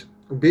выжить,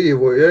 убей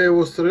его. Я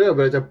его стреляю,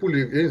 блядь, а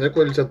пули... Я не знаю,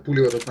 куда летят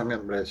пули в этот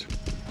момент, блядь.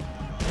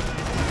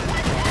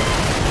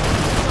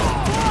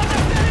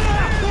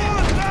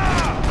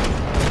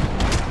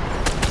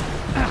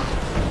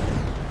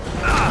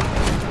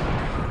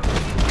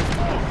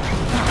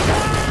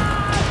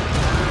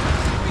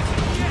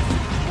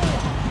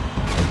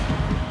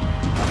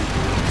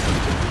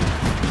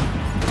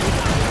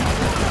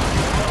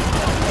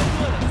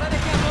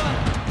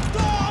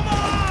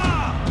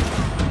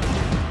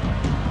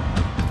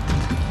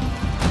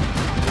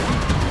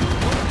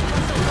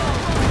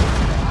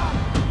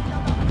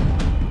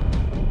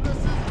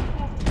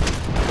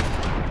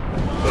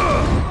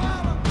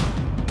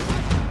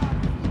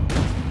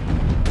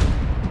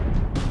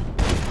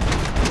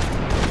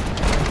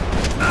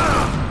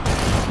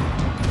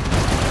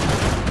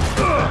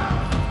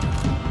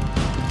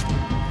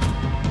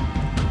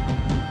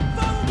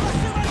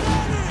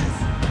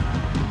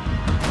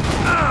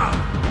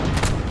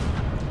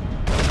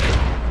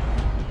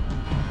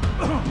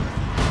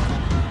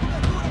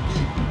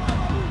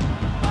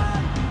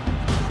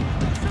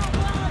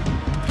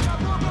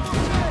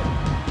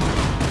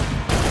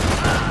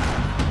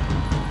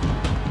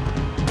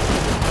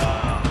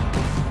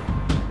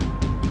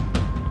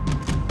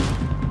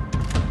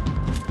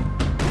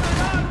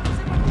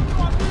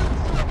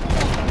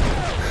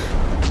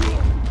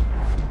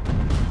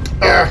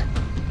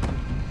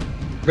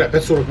 Бля,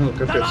 опять 40 минут,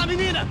 капец.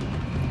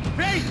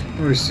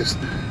 Ну,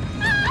 естественно.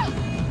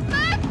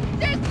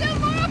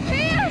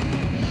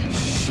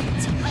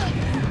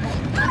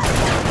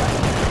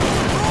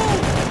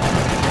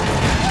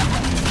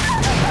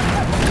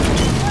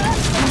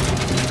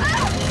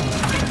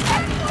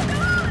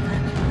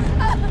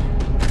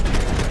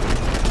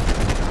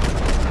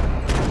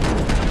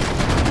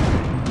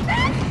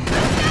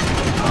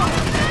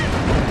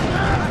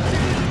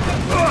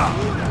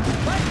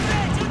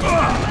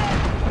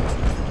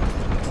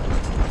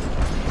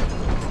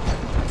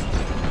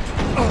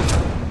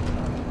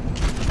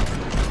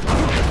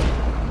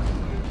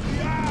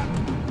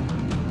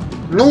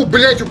 Ну,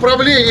 блять,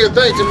 управление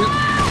дайте мне.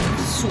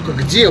 Сука,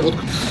 где? Вот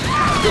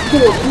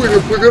какого хуя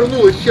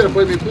повернула, хер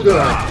пойми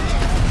куда?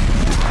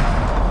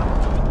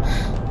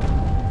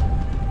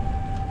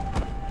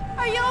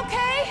 Are you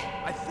okay?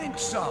 I think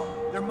so.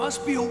 There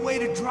must be a way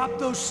to drop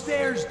those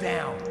stairs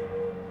down.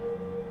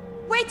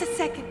 Wait a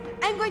second.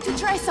 I'm going to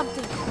try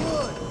something.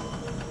 Good.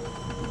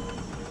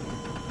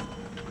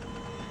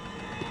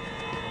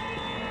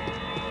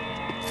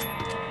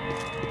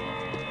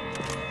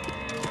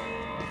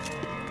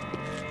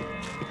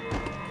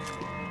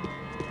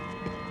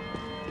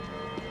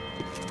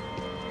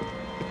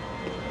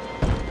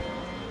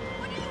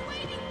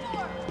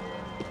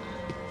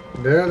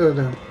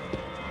 Да.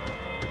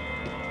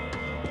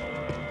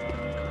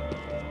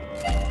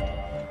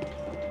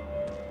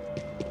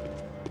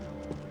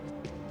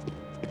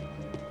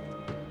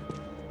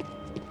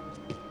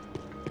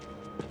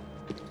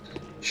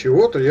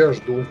 Чего-то я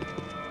жду.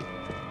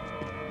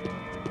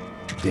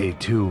 Day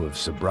 2 of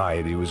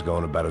sobriety was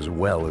going about as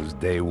well as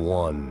day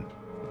 1.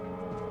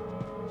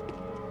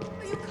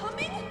 Are you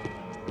coming?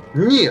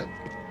 Нет.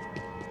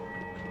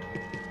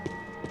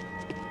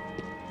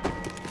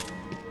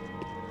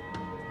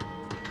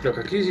 Бля,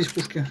 какие здесь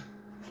пушки?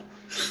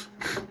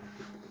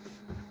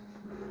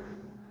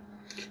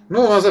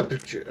 Ну, назад.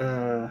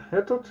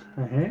 Этот.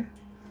 Ага.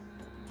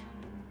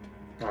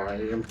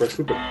 МП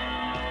супер.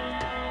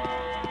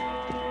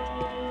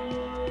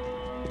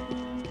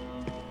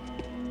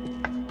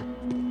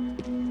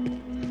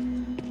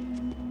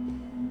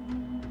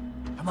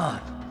 Come on,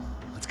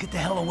 let's get the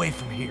hell away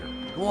from here.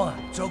 Go on,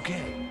 it's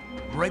okay.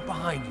 I'm right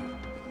behind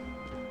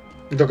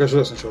you. Так,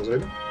 сюда сначала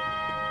зайду.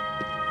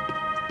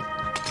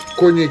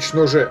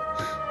 Конечно же.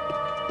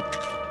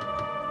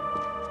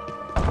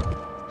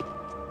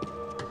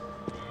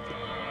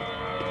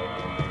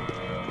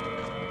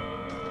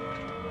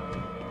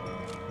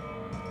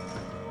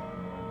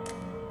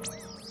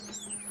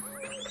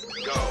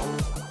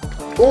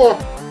 О!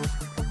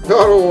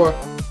 Здорово!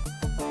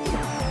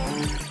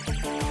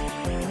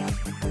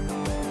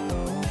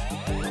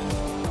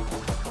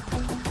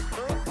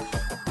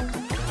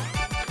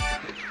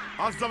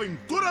 As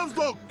aventuras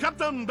do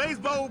Captain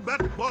Baseball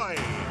Bat Boy.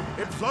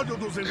 Episódio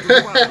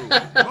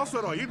 204. Nosso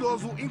herói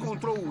idoso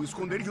encontrou o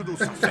esconderijo do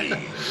Saci,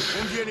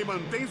 onde ele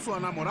mantém sua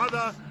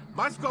namorada,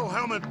 Bicycle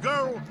Helmet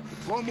Girl,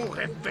 como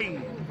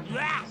refém.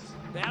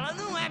 Ela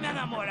não é minha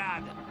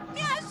namorada.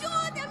 Me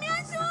ajuda, me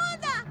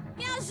ajuda!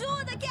 Me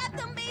ajuda,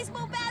 Captain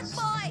Baseball Bad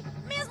Boy!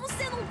 Mesmo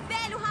sendo um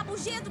velho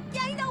rabugento que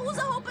ainda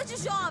usa roupas de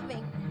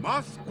jovem.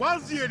 Mas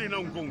quase ele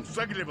não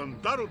consegue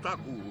levantar o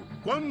taco,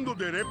 quando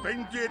de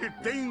repente ele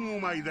tem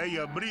uma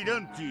ideia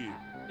brilhante.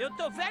 Eu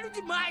tô velho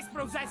demais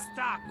pra usar esse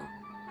taco.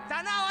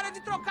 Tá na hora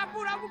de trocar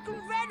por algo que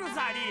um velho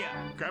usaria.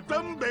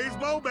 Captain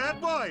Baseball Bad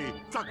Boy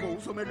sacou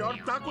seu melhor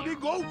taco de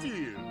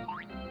golfe.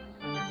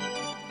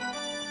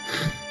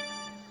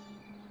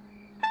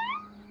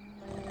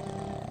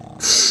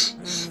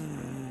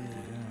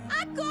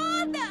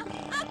 Acorda!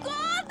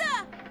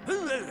 Acorda!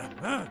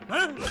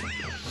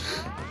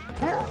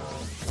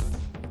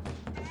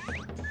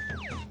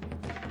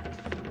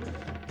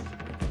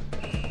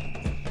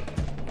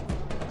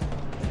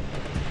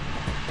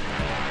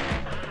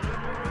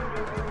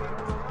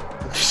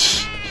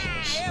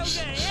 Eu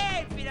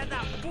ganhei, filha da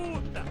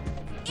puta!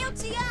 Eu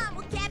te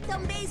amo,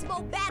 Captain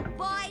Baseball Bad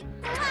Boy!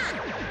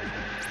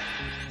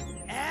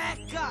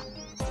 Eca!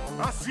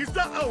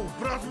 Assista ao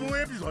próximo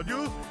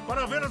episódio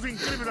para ver as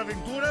incríveis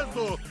aventuras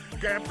do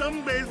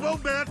Captain Baseball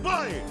Bad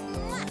Boy.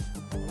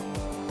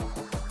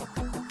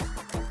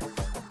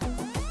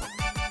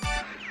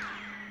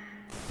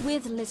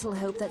 With little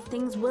hope that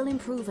things will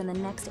improve in the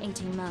next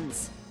 18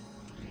 months.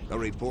 A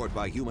report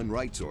by human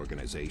rights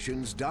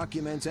organizations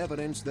documents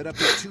evidence that up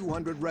to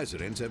 200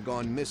 residents have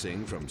gone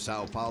missing from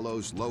Sao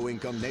Paulo's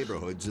low-income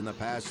neighborhoods in the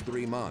past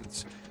 3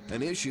 months.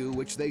 An issue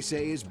which they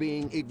say is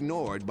being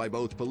ignored by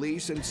both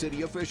police and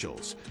city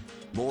officials.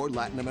 More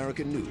Latin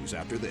American news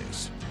after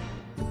this.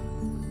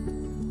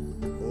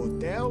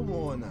 Hotel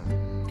Mona.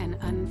 An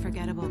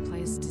unforgettable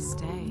place to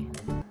stay.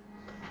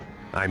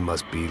 I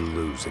must be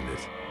losing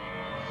it.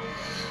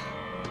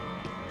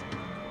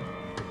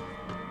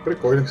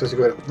 Прикольно, кстати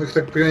говоря. Ну, их,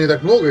 так понимаю, не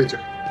так много, этих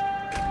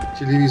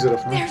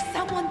телевизоров, но... There's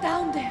someone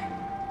down there.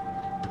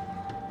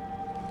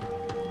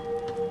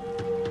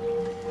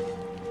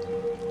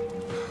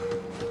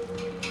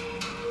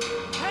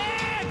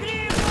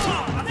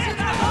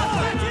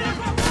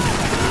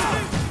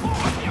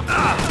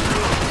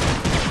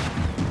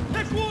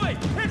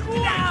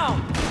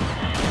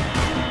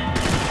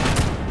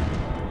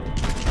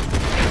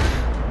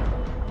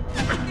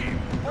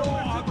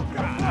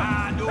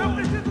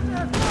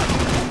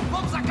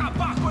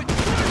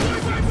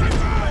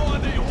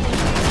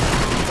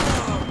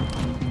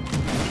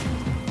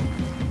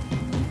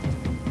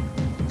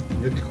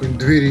 Нет какой-нибудь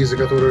двери, из-за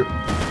которой...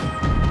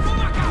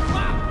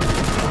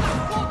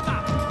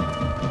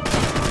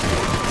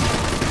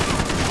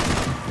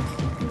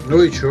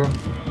 Ну и чё?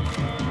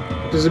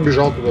 Ты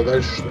забежал туда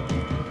дальше, что ли?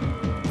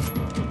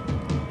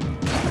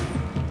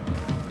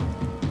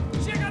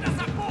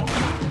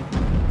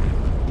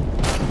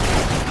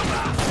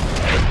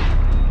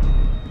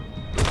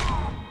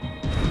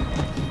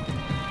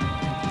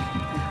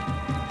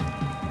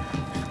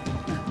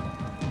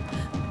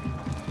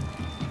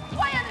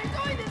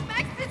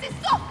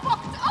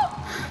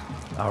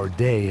 Our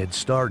day had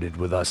started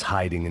with us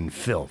hiding in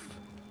filth,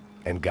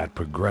 and got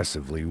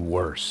progressively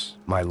worse.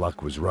 My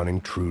luck was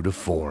running true to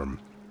form.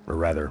 Or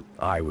rather,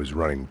 I was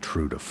running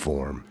true to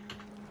form.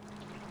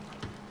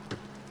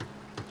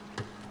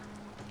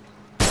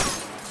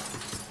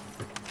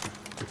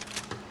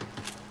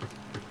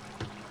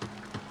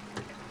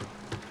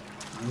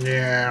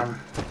 Yeah.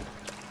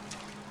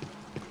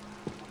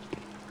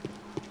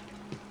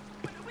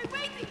 What are we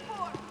waiting for?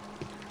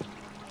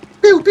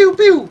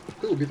 Пиу-пиу-пиу!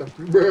 Ты убита.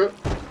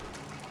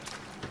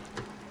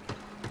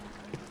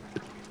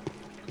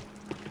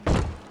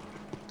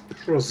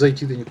 Что раз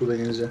зайти-то никуда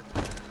нельзя?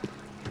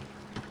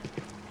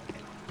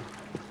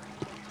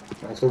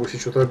 В автобусе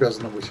что-то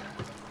обязано быть.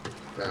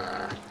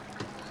 Да.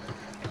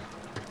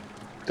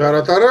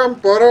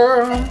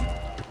 Тара-тарам-парам!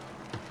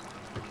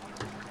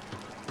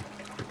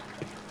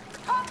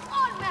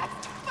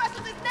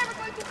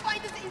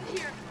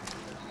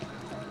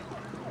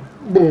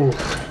 Бух.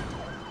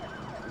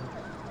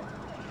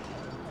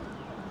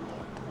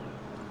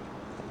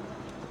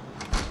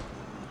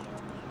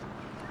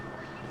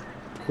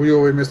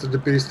 Хуёвое место для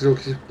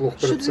перестрелки, плохо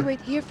кажется. No,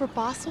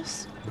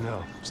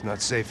 it's not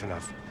safe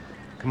enough.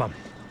 Come on.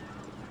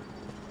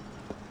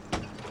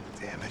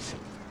 Damn it.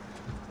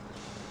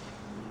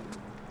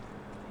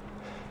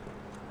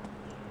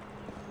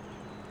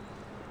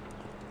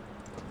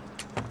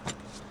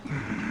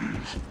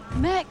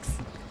 Max!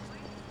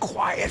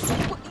 Quiet!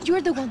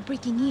 You're the one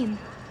breaking in.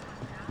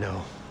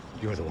 No,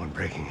 you're the one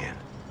breaking in.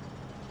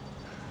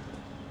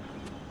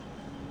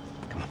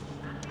 Come on.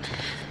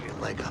 Get your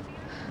leg up.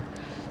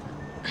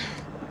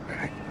 All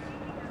right.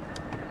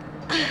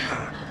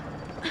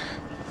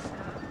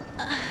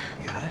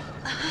 You got it?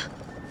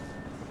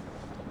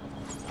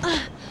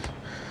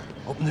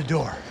 Open the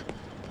door.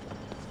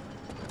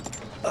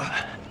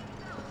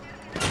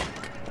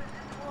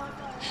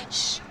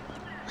 Shh.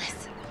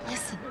 Listen,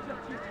 listen.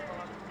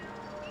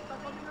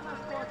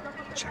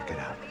 Check it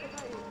out.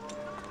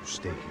 You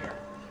stay here.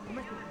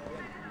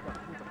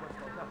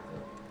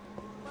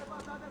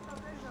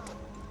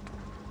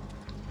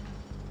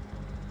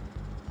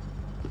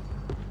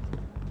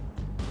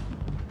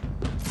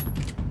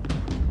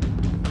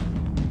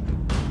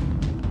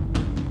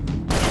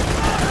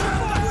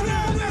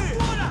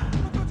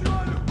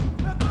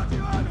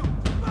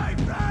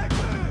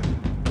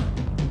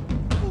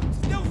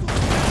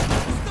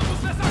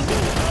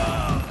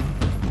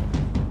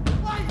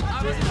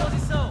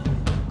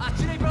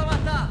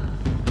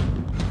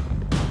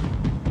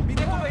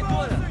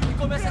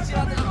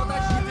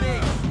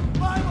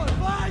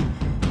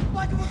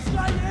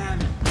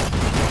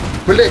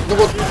 Блять, ну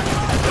вот,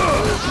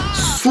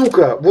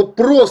 сука, вот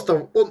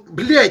просто, он,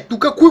 блять, ну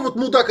какой вот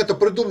мудак это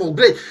придумал,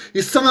 блять,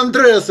 из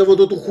Сан-Андреаса вот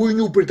эту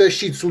хуйню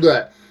притащить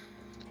сюда.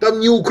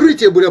 Там не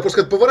укрытие были, а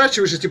просто когда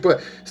поворачиваешься,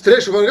 типа,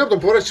 стреляешь в врага, потом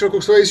поворачиваешься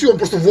вокруг своей оси, он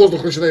просто в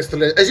воздух начинает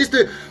стрелять. А здесь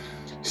ты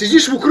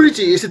сидишь в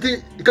укрытии, если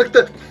ты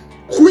как-то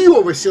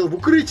хуёво сел в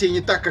укрытие,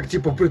 не так, как,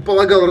 типа,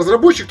 предполагал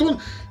разработчик, то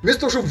он,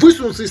 вместо того, чтобы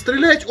высунуться и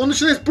стрелять, он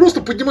начинает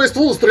просто поднимать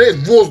ствол и стрелять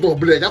в воздух,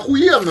 блять.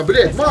 Охуенно,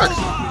 блять, Макс!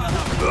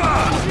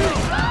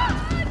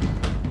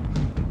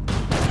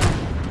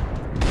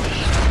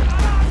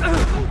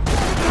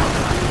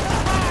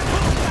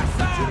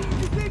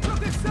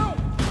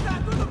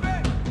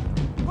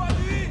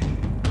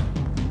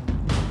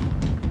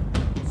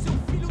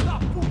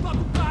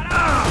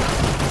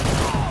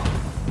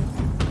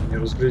 Не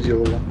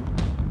разглядел его.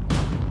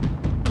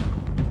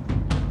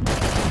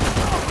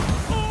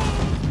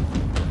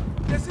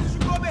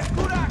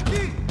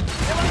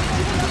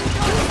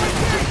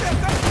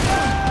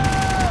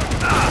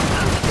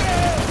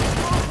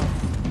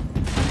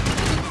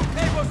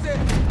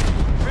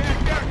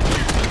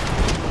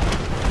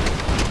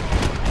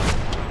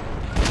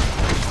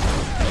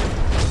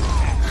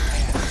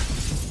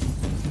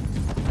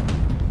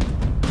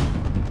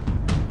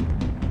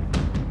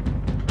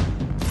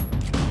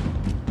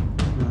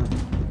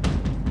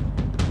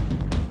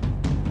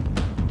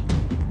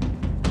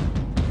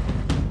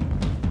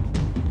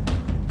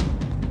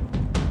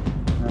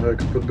 Надо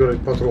как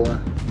подбирать патроны.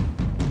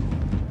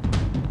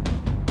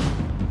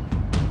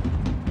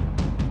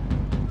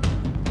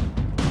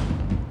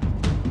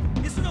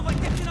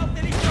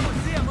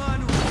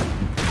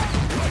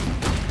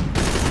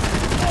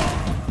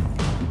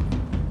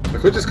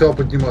 Какой ты сказал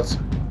подниматься?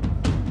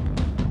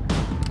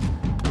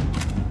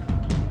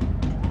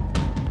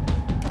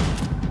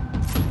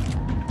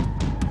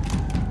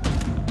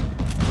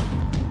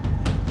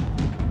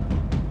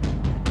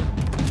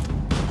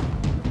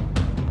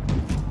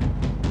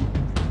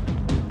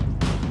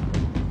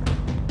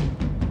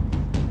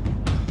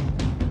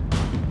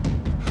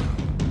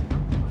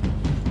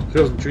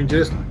 Серьезно, ничего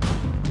интересного?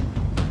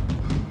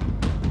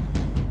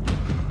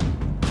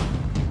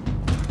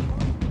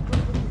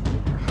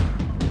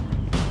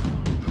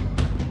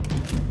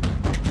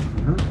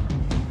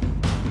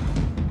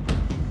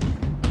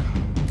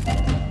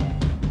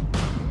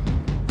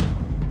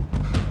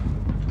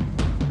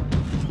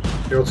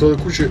 Я вот целой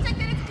кучи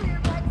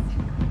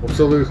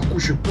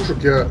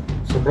пушек я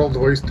собрал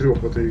 2 из 3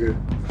 в этой игре.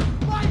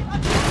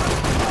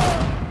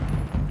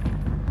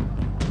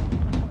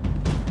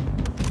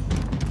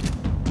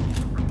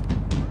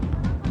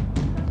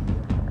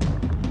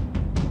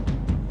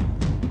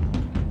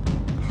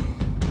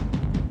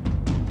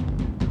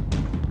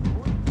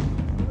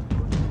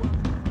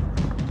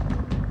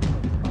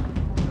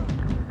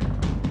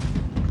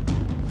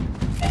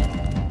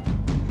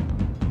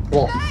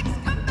 О!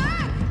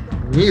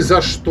 Ни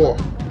за что!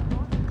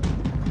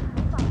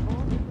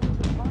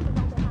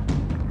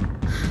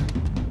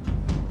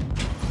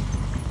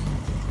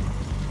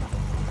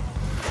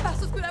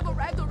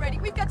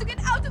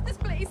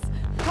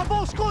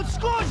 Esconde,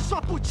 esconde,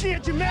 sua putinha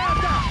de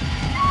merda!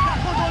 Dá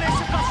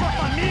condolência pra sua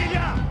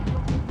família!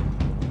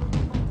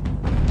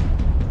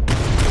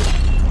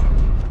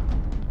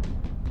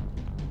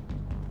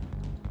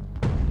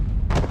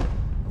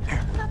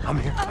 Here, I'm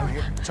here.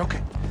 It's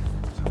okay.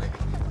 It's okay.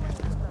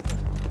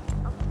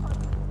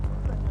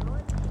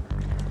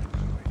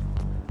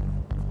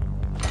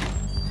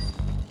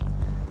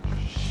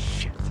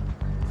 Shit.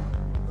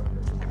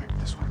 Come here,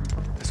 this one.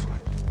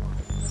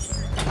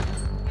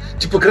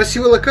 Типа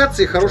красивые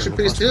локации, хорошие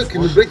перестрелки,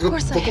 но, блядь,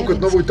 вот вокруг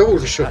одного и того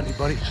же еще.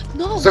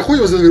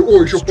 Заходим за дверь,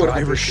 о, еще пара.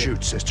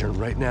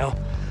 Right now,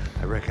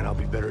 I reckon I'll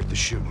be better at the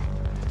shooting.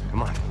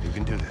 Come on, you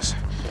can do this.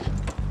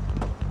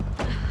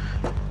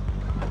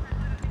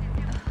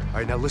 All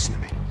right, now listen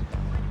to me.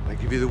 I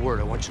give you the word.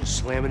 I want you to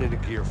slam it into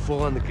gear,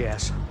 full on the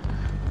gas,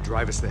 and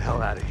drive us the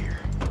hell out of here.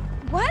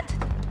 What?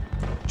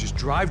 Just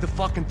drive the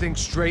fucking thing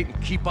straight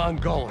and keep on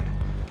going.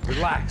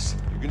 Relax.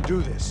 You can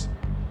do this.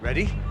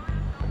 Ready?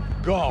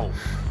 Go.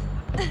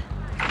 You're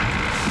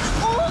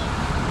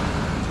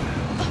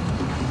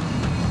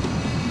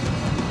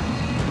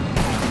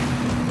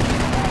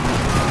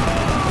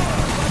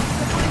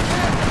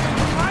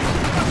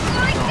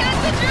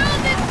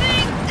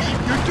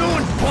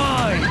doing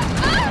fine.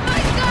 Oh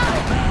my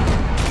god!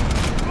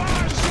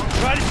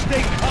 Try to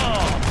stay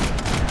calm.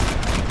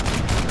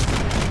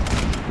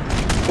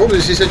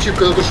 Помню, здесь есть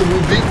ачивка за то, чтобы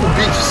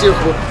убить всех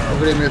во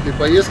время этой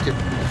поездки.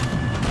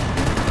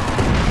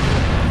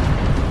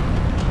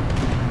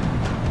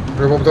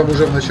 Я вам там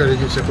уже в начале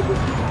не всех убил.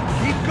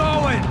 Keep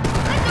going. I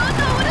don't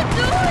know what I'm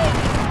doing!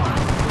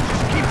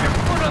 Just keep your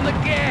foot on the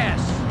gas.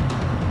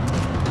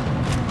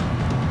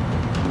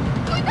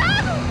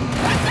 Cuidado!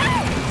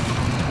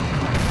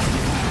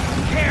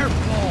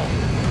 Careful.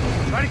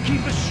 Try to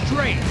keep it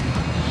straight.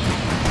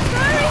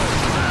 Sorry!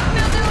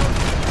 Meu Deus!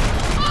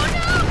 Oh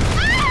no!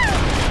 Ah!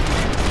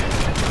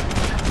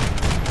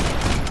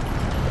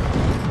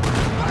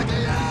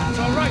 It's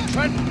all right,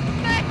 Trent.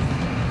 Max!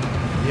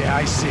 Yeah,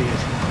 I see it.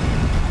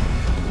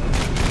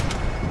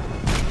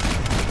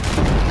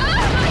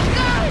 Oh my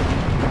god!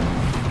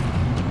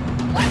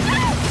 What's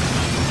that?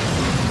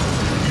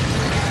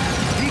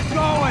 Keep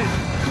going.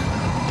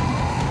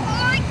 Oh,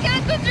 I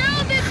can't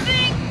control this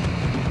thing!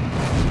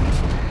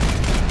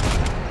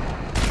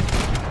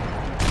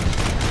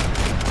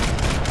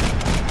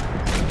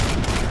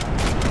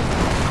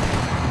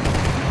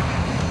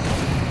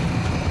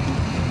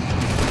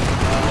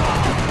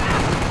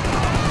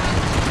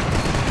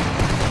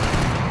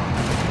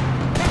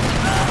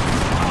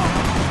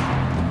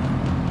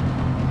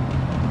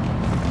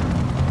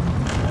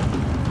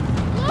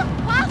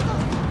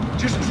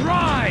 Just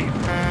drive.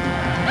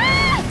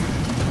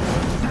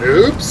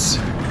 Упс.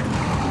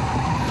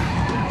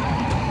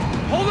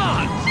 Hold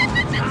on.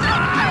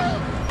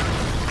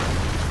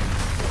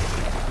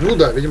 Ну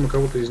да, видимо,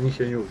 кого-то из них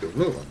я не убил.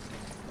 Ну ладно.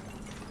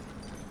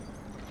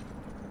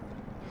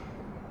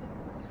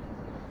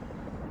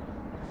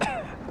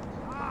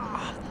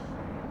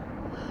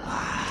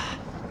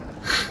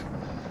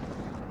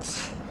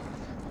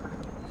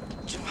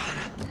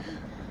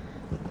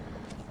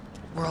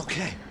 We're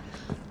okay.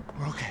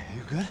 We're okay.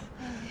 You good?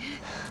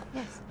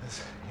 Yes.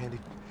 That's handy.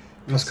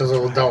 Она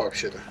сказала да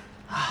вообще-то.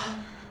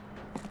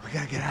 We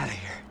gotta get out of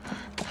here.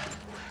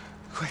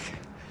 Quick.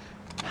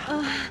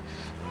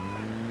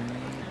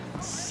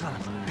 Son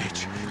of a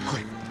bitch.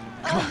 Quick.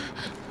 Come on.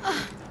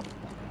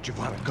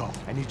 Giovanna, go.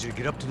 I need you to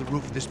get up to the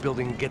roof of this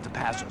building and get the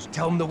Pazos.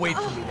 Tell them to wait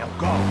for me. Now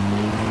go.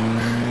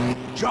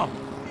 Jump.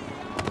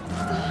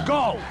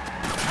 Go.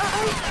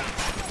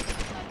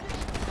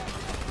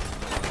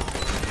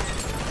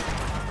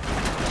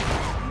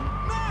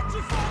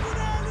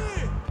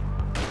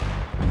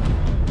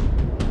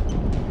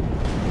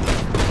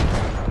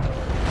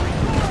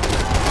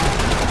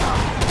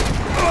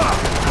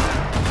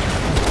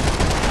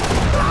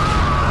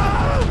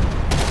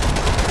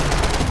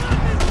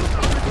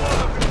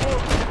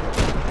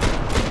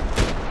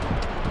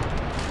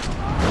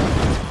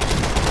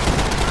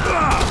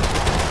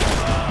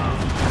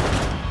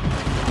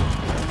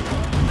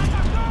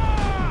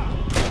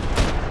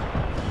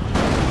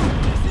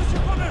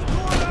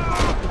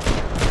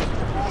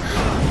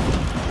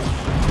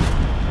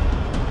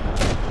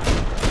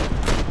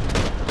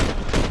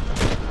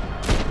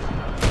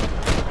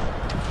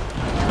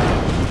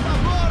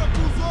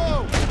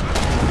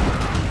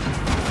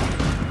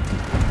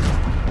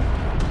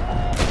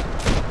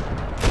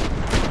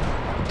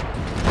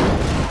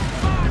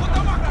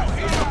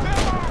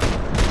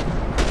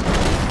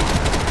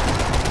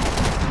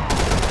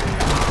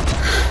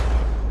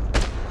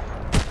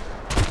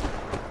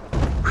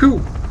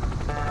 Фу.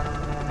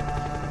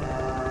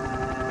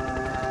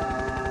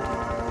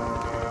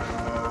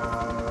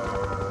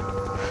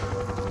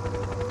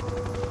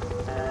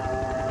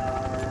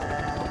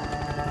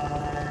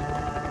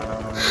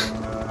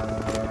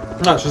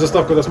 Что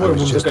заставку досмотрим,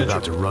 будем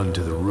заканчивать. To run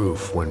to the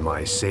roof when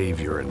my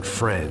savior and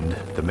friend,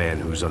 the man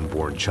whose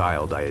unborn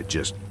child I had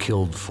just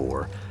killed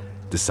for,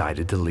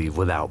 decided to leave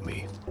without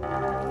me.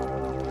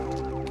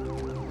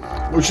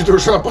 Учитывая,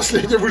 что она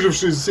последняя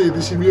выжившая из всей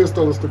этой семьи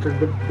осталась, то как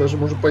бы даже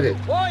можно понять.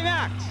 Oi,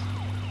 Max!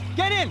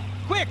 Get in,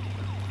 quick!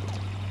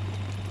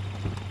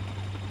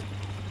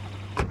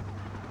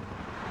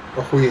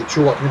 Охуеть,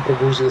 чувак не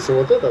прогрузился,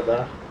 вот это,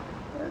 да.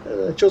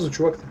 Что за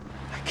чувак-то?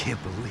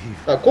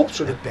 А, коп,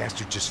 что ли? That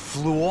bastard just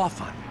flew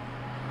off on me.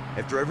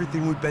 After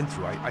everything we've been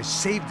through, I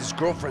saved his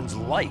girlfriend's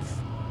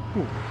life.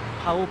 Who?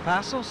 Raul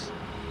Passos?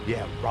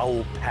 Yeah,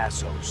 Raul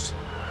Passos.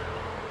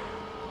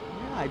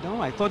 Yeah, I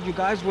know. I thought you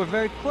guys were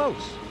very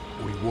close.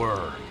 We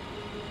were.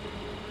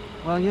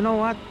 Well, you know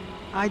what?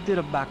 I did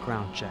a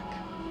background check.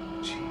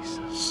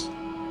 Jesus.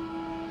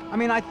 I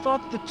mean, I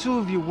thought the two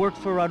of you worked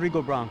for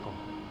Rodrigo Branco.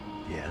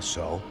 Yeah,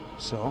 so?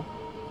 So?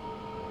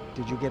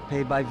 Did you get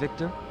paid by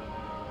Victor?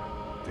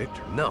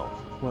 Victor, no.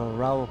 Well,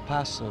 Raul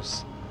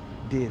Passos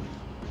did.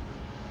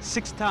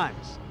 6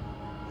 times.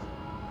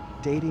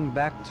 Dating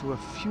back to a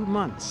few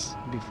months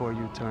before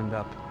you turned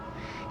up.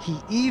 He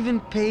even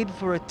paid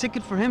for a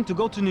ticket for him to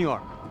go to New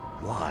York.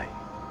 Why?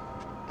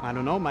 I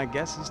don't know, my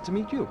guess is to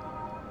meet you.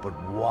 But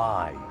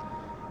why?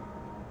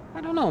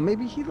 I don't know,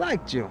 maybe he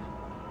liked you.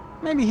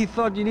 Maybe he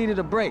thought you needed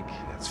a break.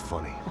 That's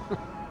funny.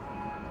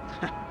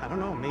 I don't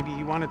know, maybe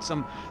he wanted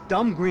some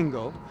dumb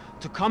gringo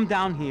to come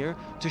down here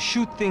to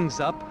shoot things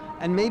up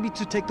and maybe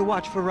to take the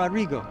watch for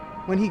Rodrigo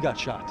when he got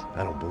shot.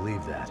 I don't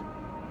believe that.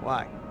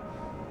 Why?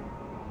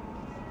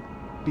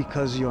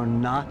 Because you're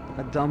not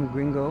a dumb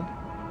gringo?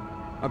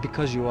 Or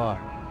because you are?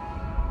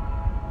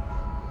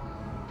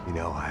 You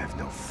know, I have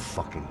no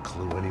fucking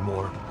clue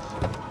anymore.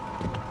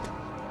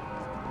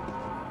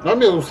 А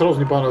мне тут сразу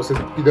не понравилась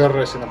эта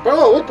пидорасина.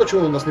 А, вот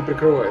почему он нас не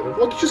прикрывает.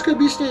 Логическое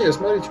объяснение,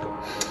 смотрите-ка.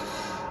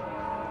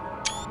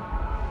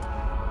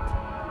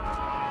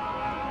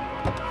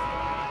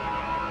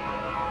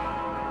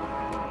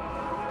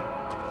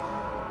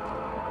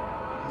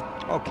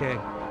 Okay.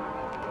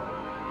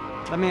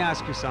 Let me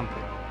ask you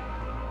something.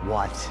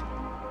 What?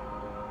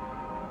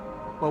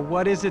 Well,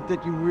 what is it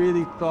that you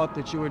really thought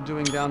that you were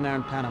doing down there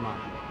in Panama?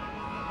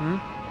 Hmm?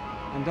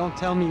 And don't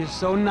tell me you're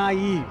so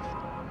naive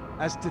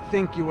as to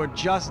think you were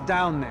just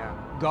down there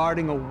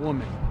guarding a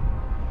woman.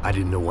 I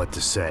didn't know what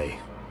to say.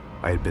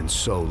 I had been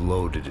so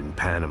loaded in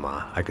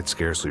Panama, I could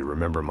scarcely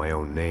remember my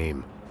own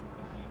name.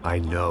 I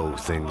know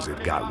things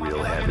had got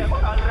real heavy.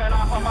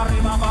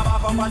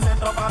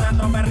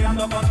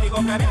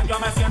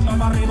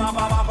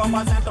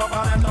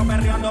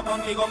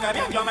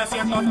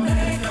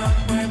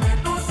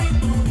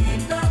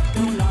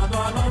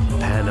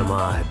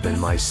 Panama had been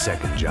my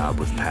second job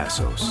with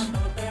Passos.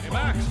 Hey,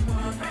 Max!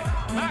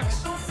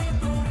 Max!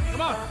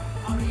 Come on!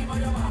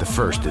 The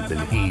first had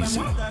been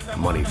easy.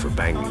 Money for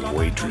banging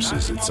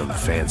waitresses at some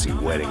fancy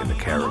wedding in the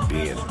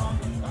Caribbean.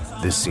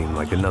 This seemed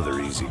like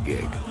another easy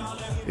gig.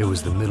 It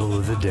was the middle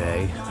of the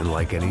day, and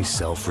like any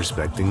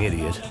self-respecting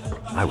idiot,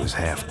 I was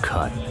half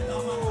cut.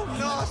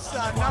 No,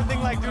 son,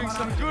 nothing like doing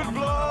some good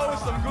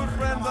blows, some good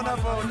friends on a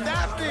boat.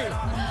 Daphne!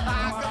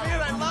 Come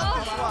here, I love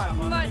this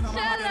one.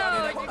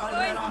 Marcello, you're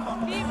going to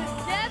be the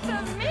death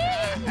of me!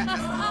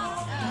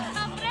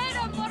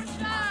 Alfredo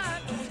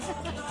Morchan!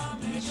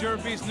 Sure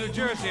beats New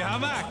Jersey, huh,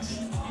 Max?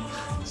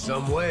 In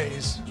some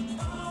ways.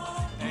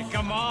 Hey,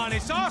 come on,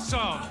 it's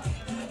awesome!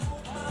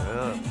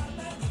 Yeah.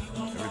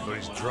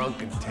 Everybody's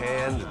drunk and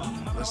tanned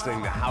and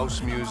listening to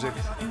house music.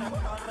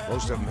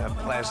 Most of them have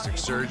plastic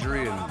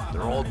surgery and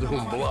they're all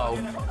doing blow.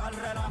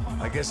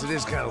 I guess it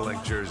is kind of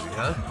like Jersey,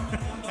 huh?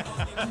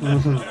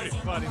 Very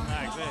funny,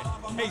 Max.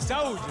 Hey,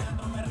 Saúde!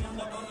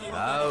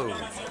 Oh.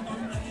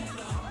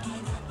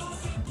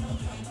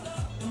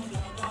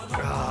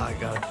 Ah, I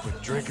gotta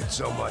quit drinking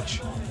so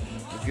much.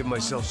 I'll give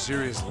myself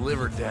serious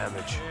liver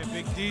damage.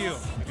 Hey, big deal.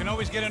 You can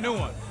always get a new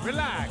one.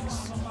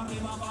 Relax.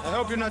 I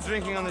hope you're not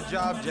drinking on the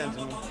job,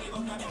 gentlemen.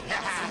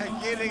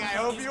 Kidding, I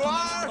hope you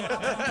are.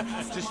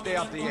 Just stay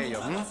off the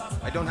yayo,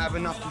 I don't have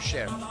enough to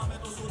share.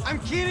 I'm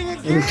kidding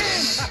again!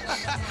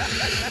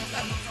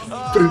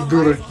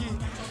 Придурок.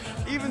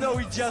 Mikey, even though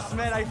we just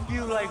met, I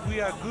feel like we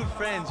are good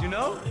friends, you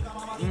know?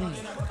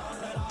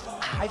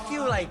 I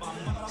feel like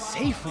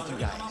safe with you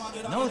guys.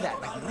 Know that,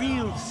 like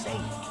real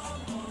safe.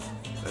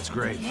 That's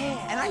great. Yeah,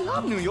 and I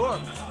love New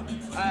York.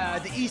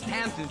 The East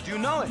Hamptons, do you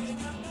know it?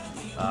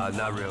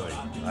 Not really.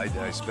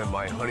 I spent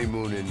my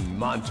honeymoon in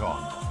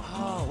Montauk.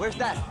 Oh, where's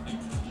that?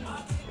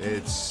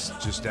 It's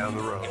just down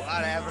the road.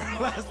 Whatever.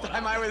 Last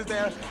time I was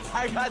there,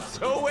 I got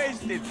so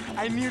wasted,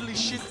 I nearly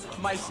shit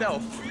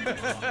myself.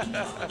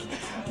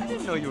 I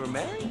didn't know you were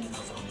married.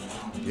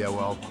 Yeah,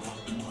 well,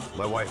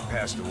 my wife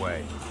passed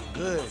away.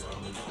 Good.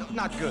 No,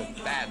 not good.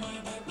 Bad.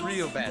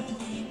 Real bad.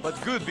 But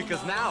good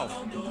because now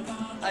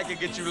I can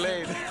get you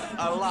laid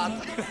a lot.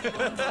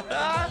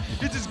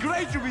 It is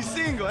great to be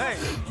single, hey?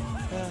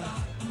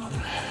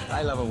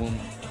 I love a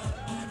woman.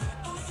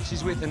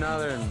 She's with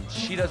another and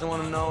she doesn't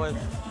want to know it.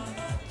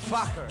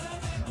 Fuck her.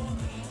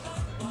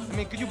 I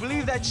mean, could you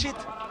believe that shit?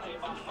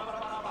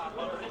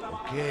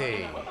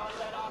 Okay.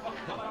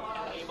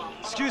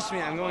 Excuse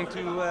me, I'm going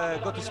to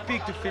go to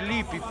speak to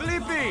Felipe.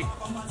 Felipe!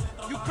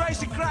 You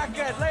crazy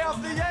crackhead, lay off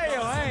the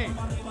yayo, hey?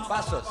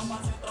 Passos.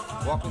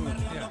 Walk with me.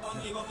 Yeah.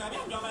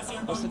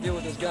 What's the deal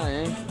with this guy,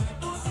 eh?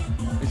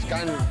 He's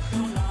kind of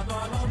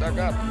stuck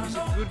up. He's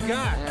a good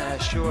guy. Yeah,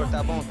 sure,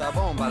 tá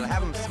bom, but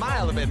have him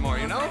smile a bit more,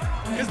 you know?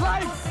 Cause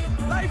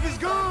life is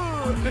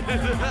good!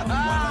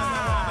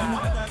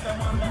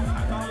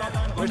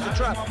 Where's the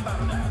truck?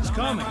 It's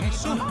coming, eh?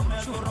 Soon.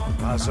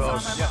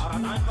 Passos. Yeah.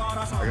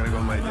 I gotta go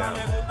lay down.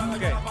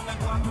 Okay.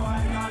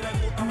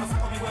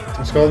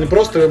 Он сказал, не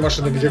просто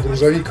машина, где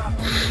грузовик.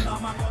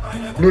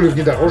 Ну или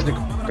внедорожник,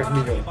 как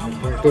минимум.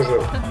 У них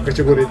тоже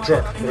категория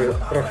truck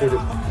проходит.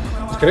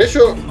 Скорее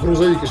всего,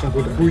 грузовик, если он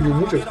какую-то хуйню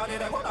мутит.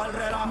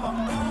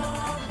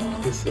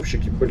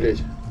 Тусовщики,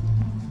 блять.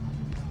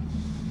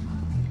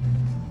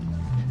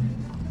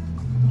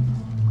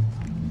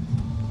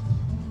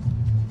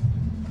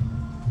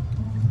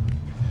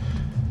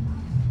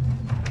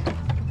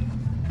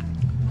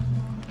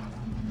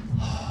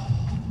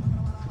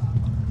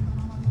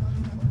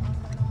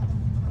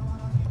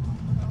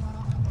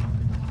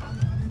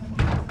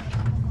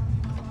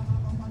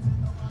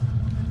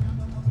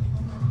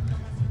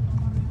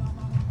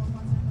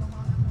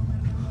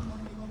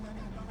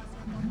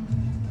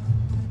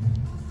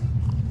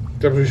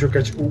 Там же еще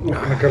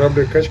на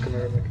корабле качка,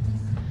 наверное.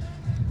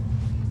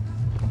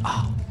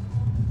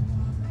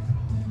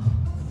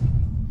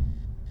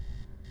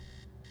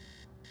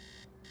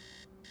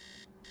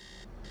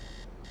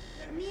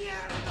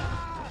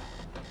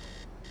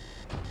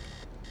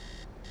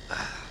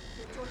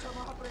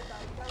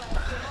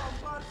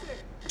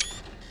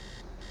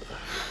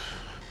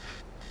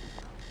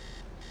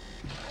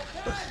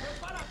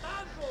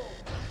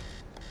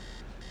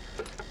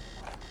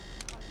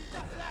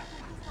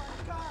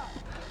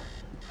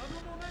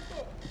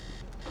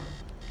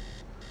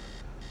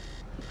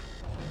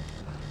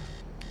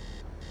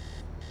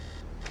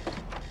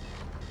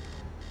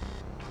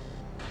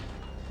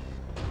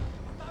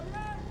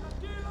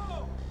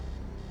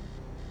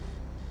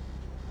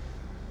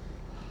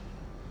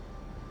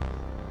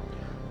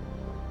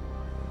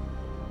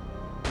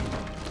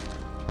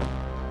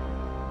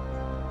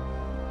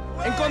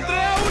 ¡Encontré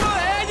a uno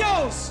de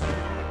ellos!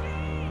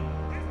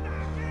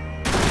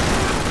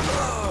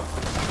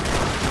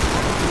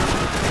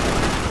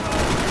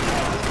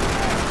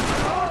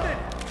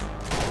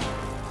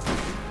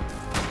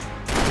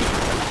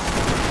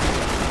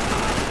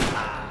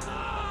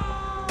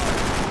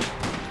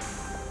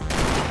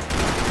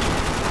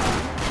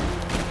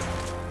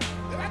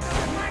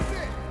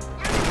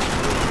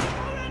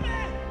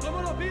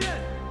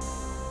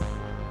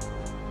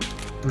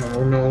 Ну,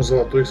 у него он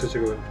золотой, кстати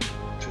говоря.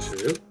 Что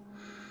себе?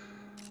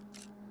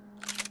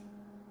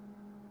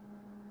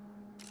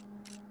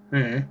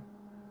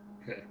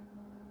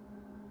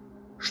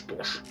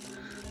 Что ж,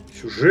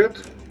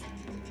 сюжет.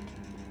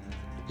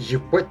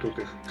 Ебать тут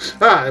их.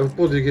 А, вот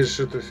подвиги,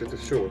 это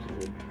все вот.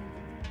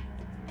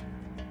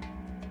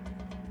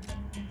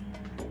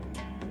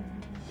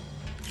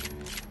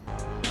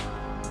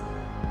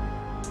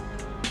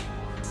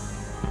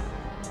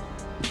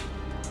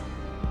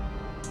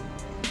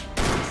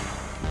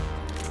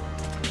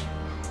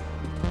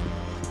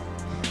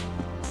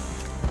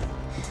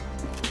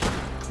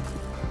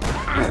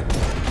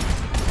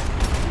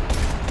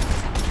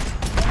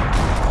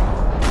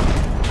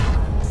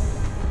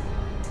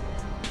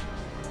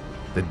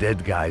 The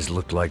dead guys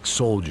looked like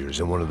soldiers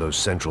in one of those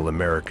Central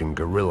American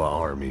guerrilla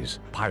armies.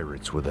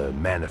 Pirates with a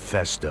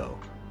manifesto.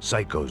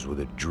 Psychos with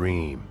a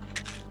dream.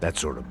 That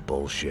sort of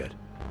bullshit.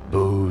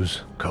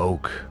 Booze,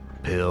 coke,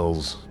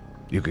 pills.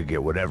 You could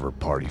get whatever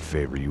party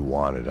favor you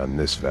wanted on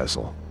this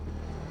vessel.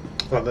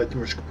 Ладно,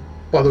 немножечко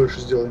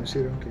подольше сделаем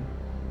серию. Okay.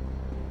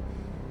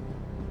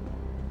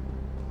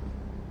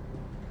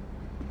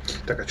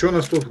 Так, а что у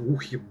нас тут?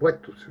 Ух,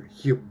 ебать тут.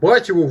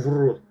 Ебать его в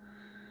рот.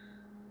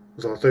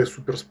 Золотая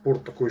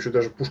суперспорт, такой еще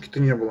даже пушки-то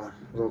не было.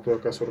 Золотой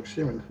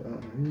АК-47.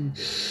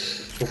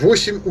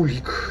 8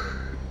 улик.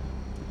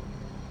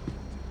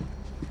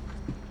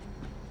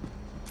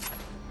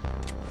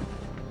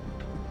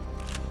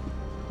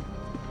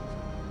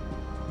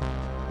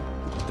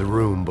 The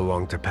room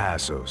belonged to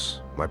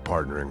Passos, my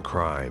partner in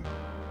crime.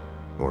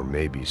 Or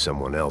maybe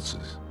someone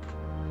else's.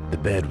 The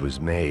bed was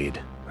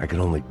made. I could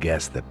only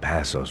guess that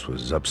Passos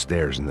was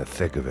upstairs in the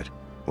thick of it,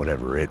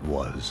 whatever it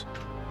was.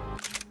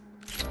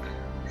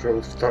 Уже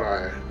вот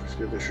вторая.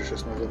 Следующую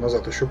сейчас надо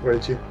назад еще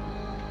пройти.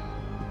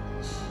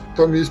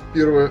 Там есть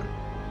первая.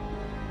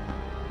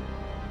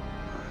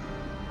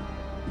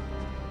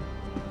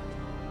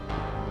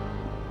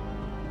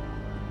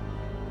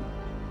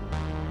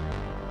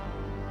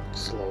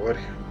 Словарь.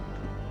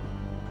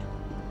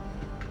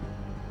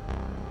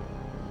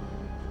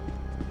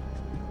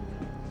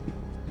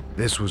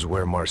 This was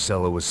where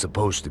Marcelo was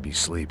supposed to be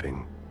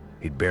sleeping.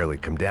 He'd barely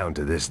come down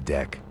to this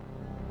deck.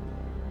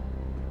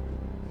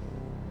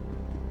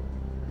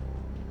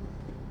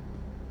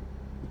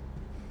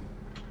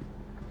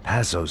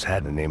 Passos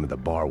had the name of the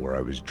bar where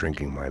I was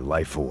drinking my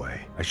life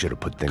away. I should have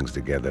put things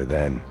together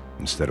then,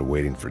 instead of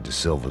waiting for De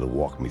Silva to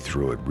walk me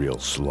through it real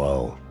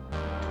slow.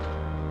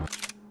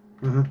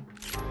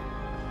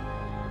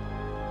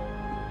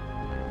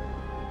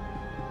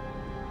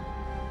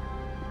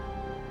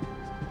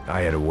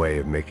 I had a way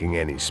of making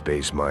any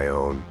space my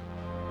own.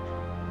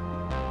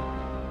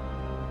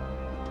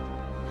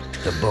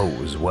 The boat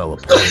was well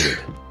appointed.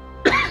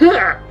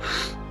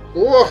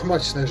 Ох,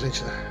 мачечная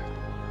женщина.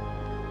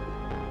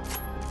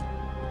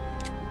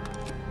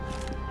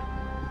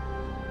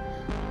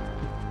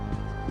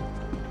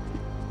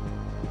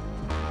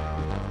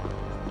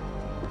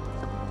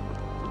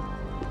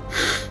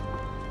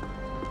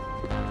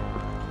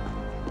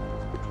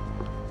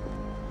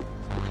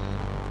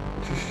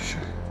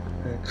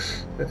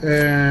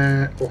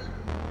 О.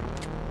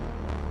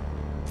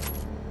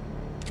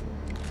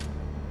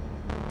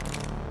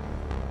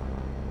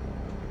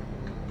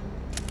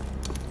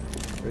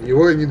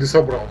 Его я не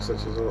дособрал,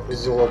 кстати,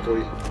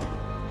 золотой.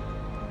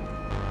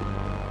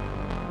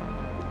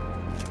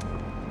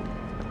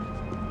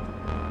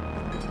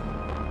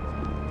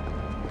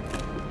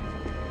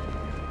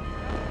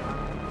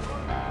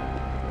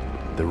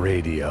 The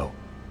radio.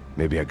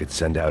 Maybe I could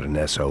send out an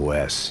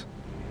SOS.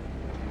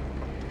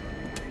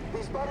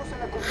 Disparos en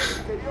la cubierta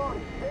exterior.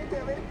 Vete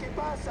a ver qué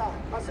pasa.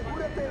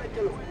 Asegúrate de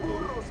que los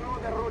burros no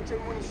derrochen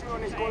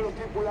municiones con los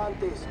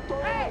tripulantes.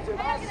 Todos los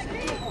demás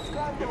siguen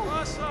buscando.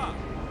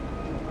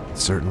 It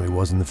certainly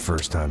wasn't the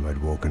first time I'd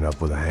woken up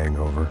with a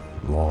hangover,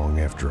 long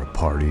after a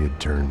party had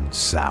turned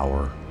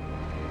sour.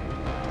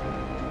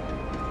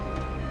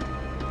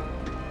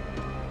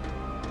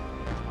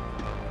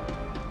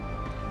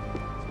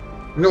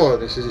 Ну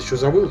ладно, если здесь что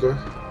забыл,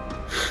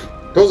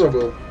 то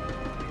забыл.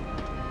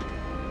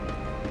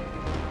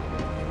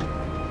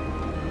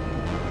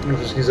 Ну,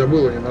 если не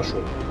забыл, а не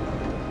нашел.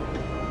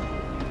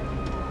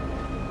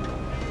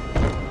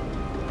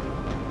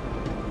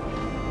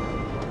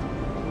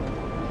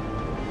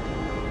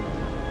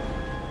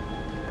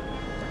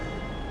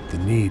 The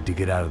need to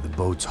get out of the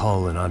boat's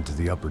hull and onto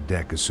the upper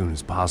deck as soon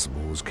as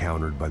possible was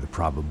countered by the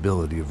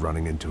probability of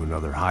running into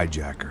another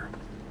hijacker.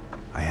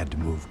 I had to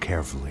move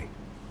carefully.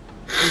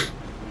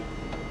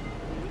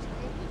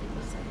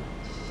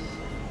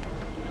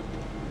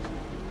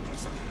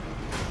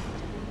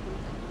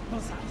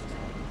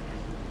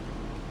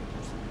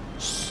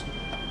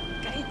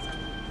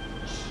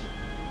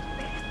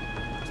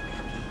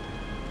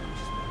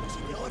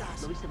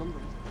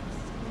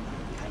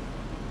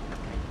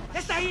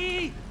 ¡Está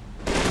ahí!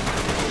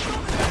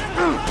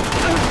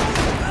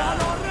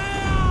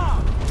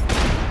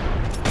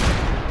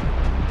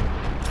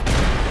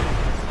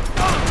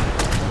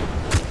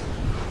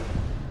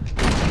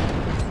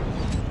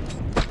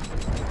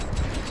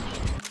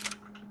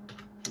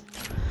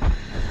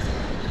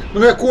 У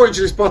меня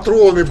кончились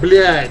патроны,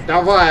 блядь.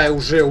 Давай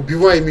уже,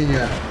 убивай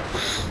меня.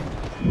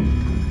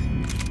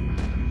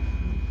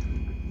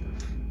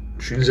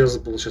 Еще нельзя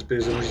забыл сейчас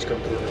перезагрузить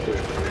контрольную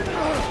точку.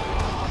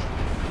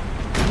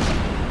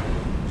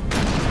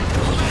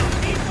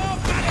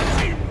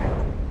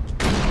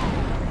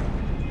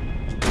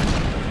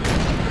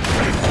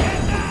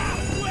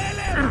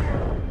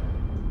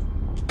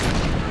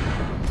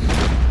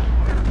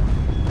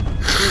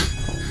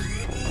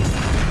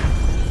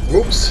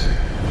 Упс.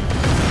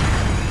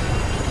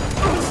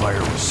 Fire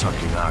was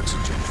sucking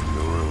oxygen from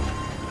the room.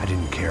 I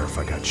didn't care if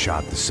I got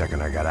shot the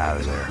second I got out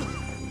of there.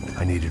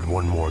 I needed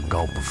one more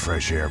gulp of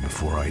fresh air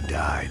before I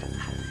died.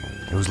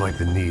 It was like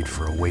the need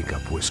for a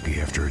wake-up whiskey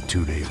after a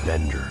 2-day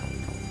bender.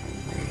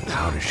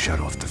 How to shut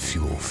off the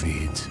fuel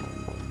feeds.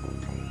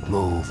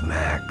 Move,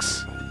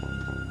 Max.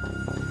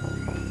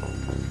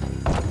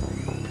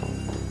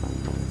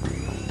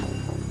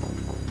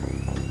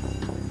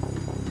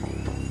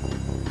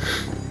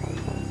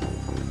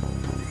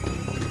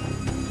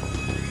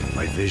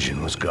 My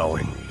vision was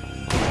going.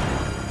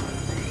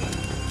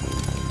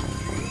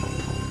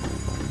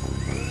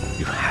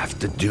 You have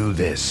to do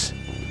this.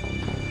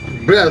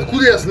 Бля,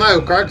 откуда я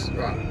знаю, как...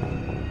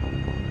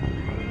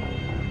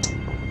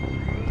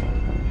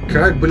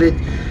 Как, блядь...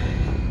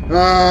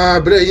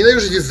 бля, я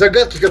ненавижу эти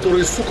загадки,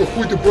 которые, сука,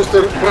 хуй ты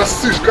просто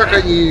просышь. Как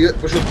они...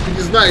 Потому что ты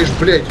не знаешь,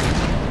 блядь,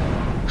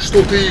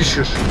 что ты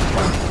ищешь.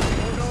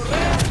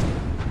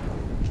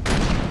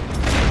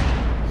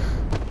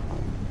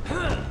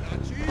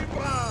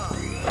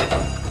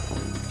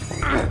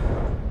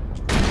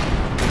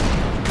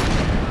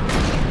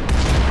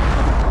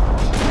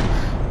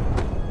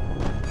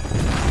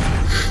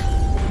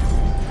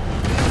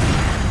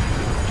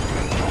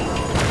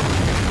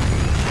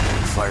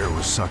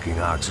 Sucking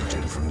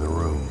oxygen from the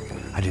room.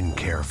 I didn't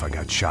care if I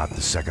got shot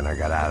the second I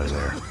got out of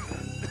there.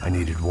 I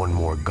needed one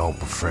more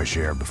gulp of fresh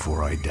air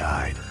before I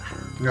died.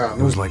 It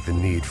was like the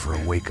need for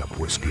a wake-up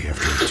whiskey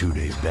after a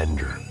 2-day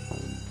bender.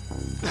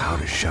 How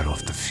to shut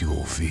off the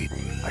fuel feed.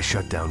 I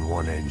shut down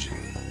one engine,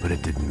 but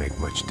it didn't make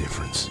much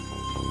difference.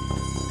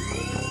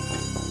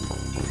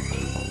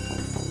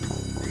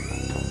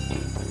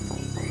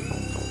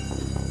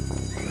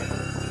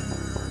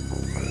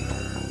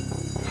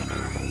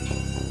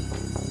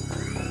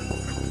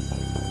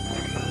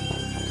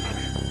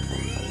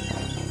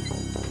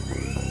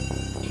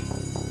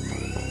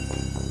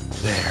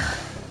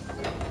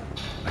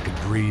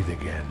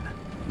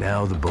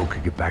 Now the boat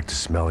could get back to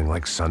smelling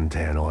like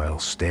suntan oil,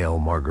 stale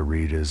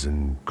margaritas,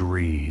 and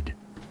greed.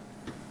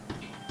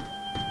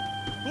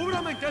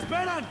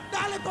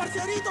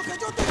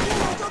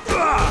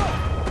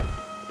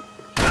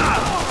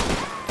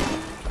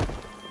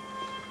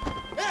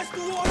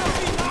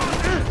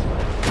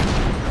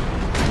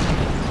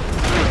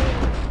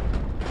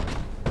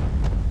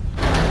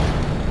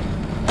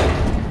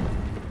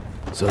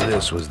 So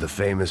this was the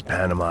famous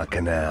Panama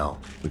Canal.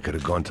 We could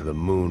have gone to the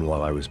moon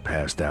while I was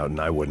passed out and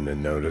I wouldn't have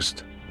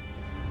noticed.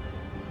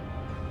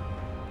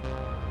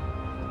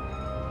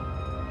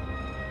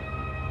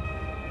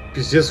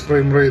 Пиздец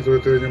фреймрейт у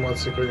этой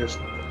анимации,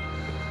 конечно.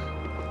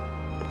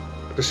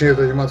 Точнее,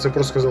 эта анимация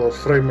просто сказала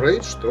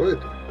фреймрейт, что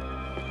это?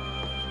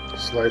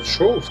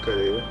 Слайд-шоу,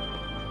 скорее.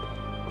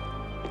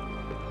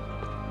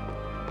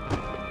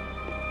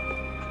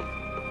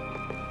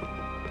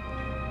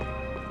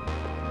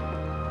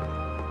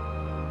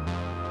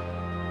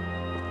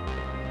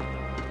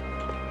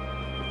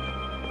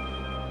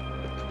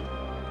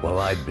 While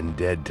I'd been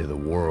dead to the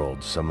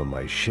world, some of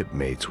my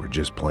shipmates were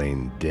just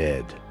plain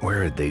dead.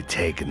 Where had they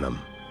taken them?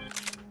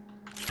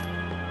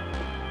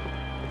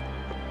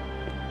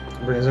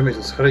 Блин, не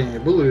заметил, сохранение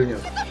было или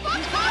нет?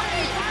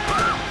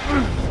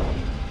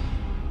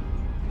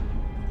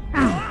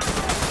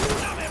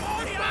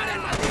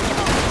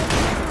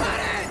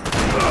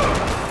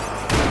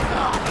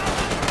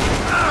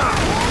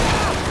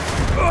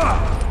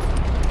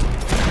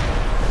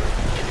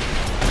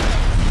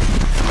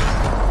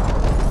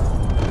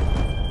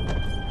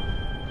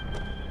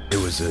 It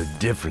was a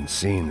different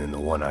scene than the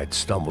one I'd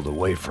stumbled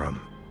away from.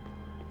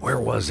 Where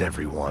was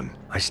everyone?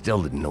 I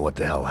still didn't know what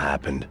the hell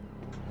happened.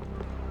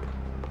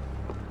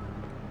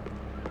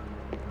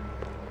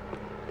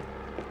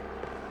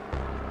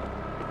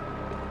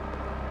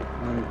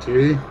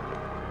 Окей.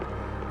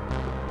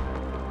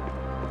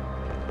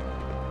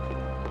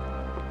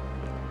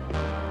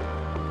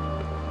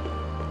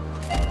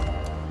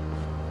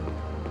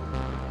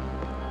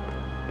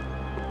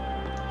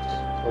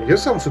 А где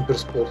сам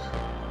суперспорт?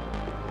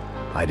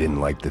 I didn't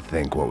like to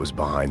think what was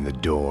behind the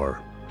door.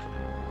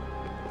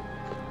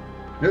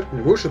 Нет, не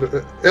будешь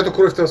эту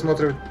кровь-то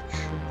осматривать?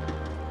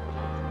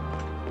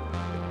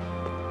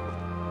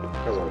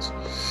 Казалось.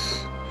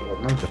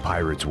 Ладно. The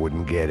pirates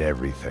wouldn't get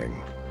everything.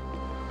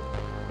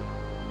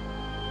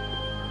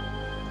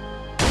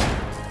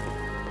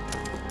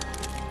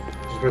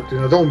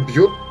 Иногда он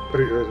бьет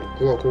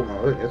кулаком,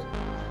 а нет.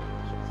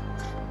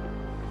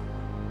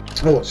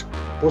 Ну вот,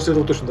 после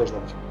этого точно должна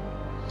быть.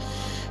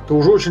 Это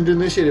уже очень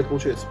длинная серия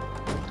получается.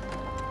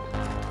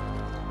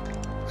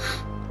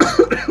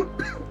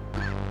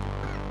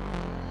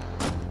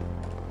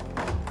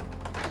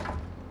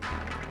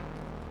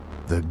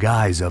 The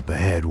guys up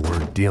ahead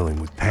weren't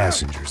dealing with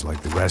passengers like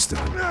the rest of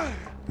them.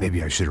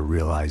 Maybe I should have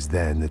realized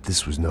then that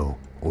this was no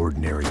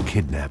ordinary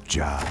kidnap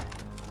job.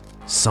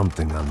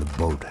 Something on the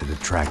boat had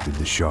attracted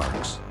the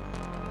sharks.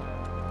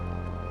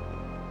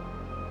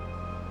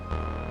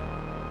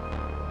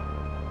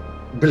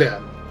 Бля.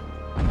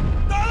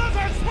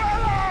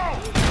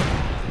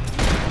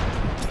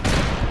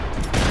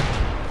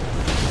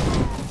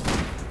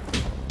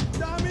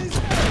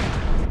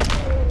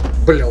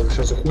 Бля, вот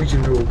сейчас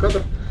охуительный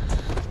кадр.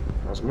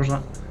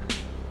 Возможно.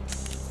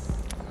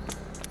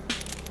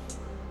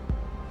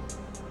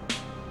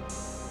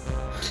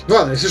 Ну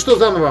ладно, если что,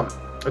 заново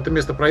это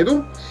место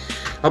пройду.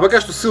 А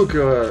пока что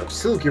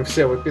ссылки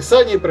все в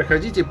описании.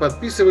 Проходите,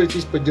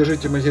 подписывайтесь,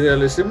 поддержите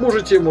материал, если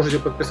можете. Можете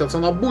подписаться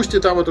на Boosty,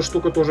 там эта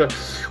штука тоже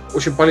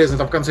очень полезна.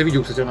 Там в конце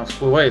видео, кстати, она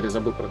всплывает, я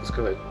забыл про это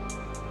сказать.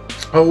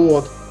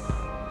 Вот.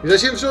 И за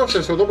всем все.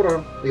 Всем всего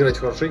доброго. Играйте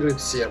в хорошие игры.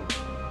 Всем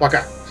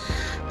пока.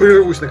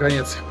 Прервусь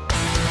наконец.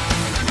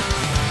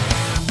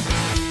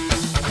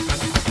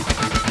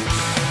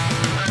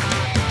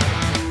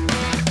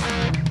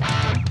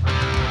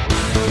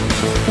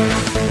 We'll be right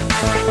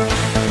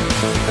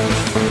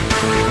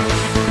back.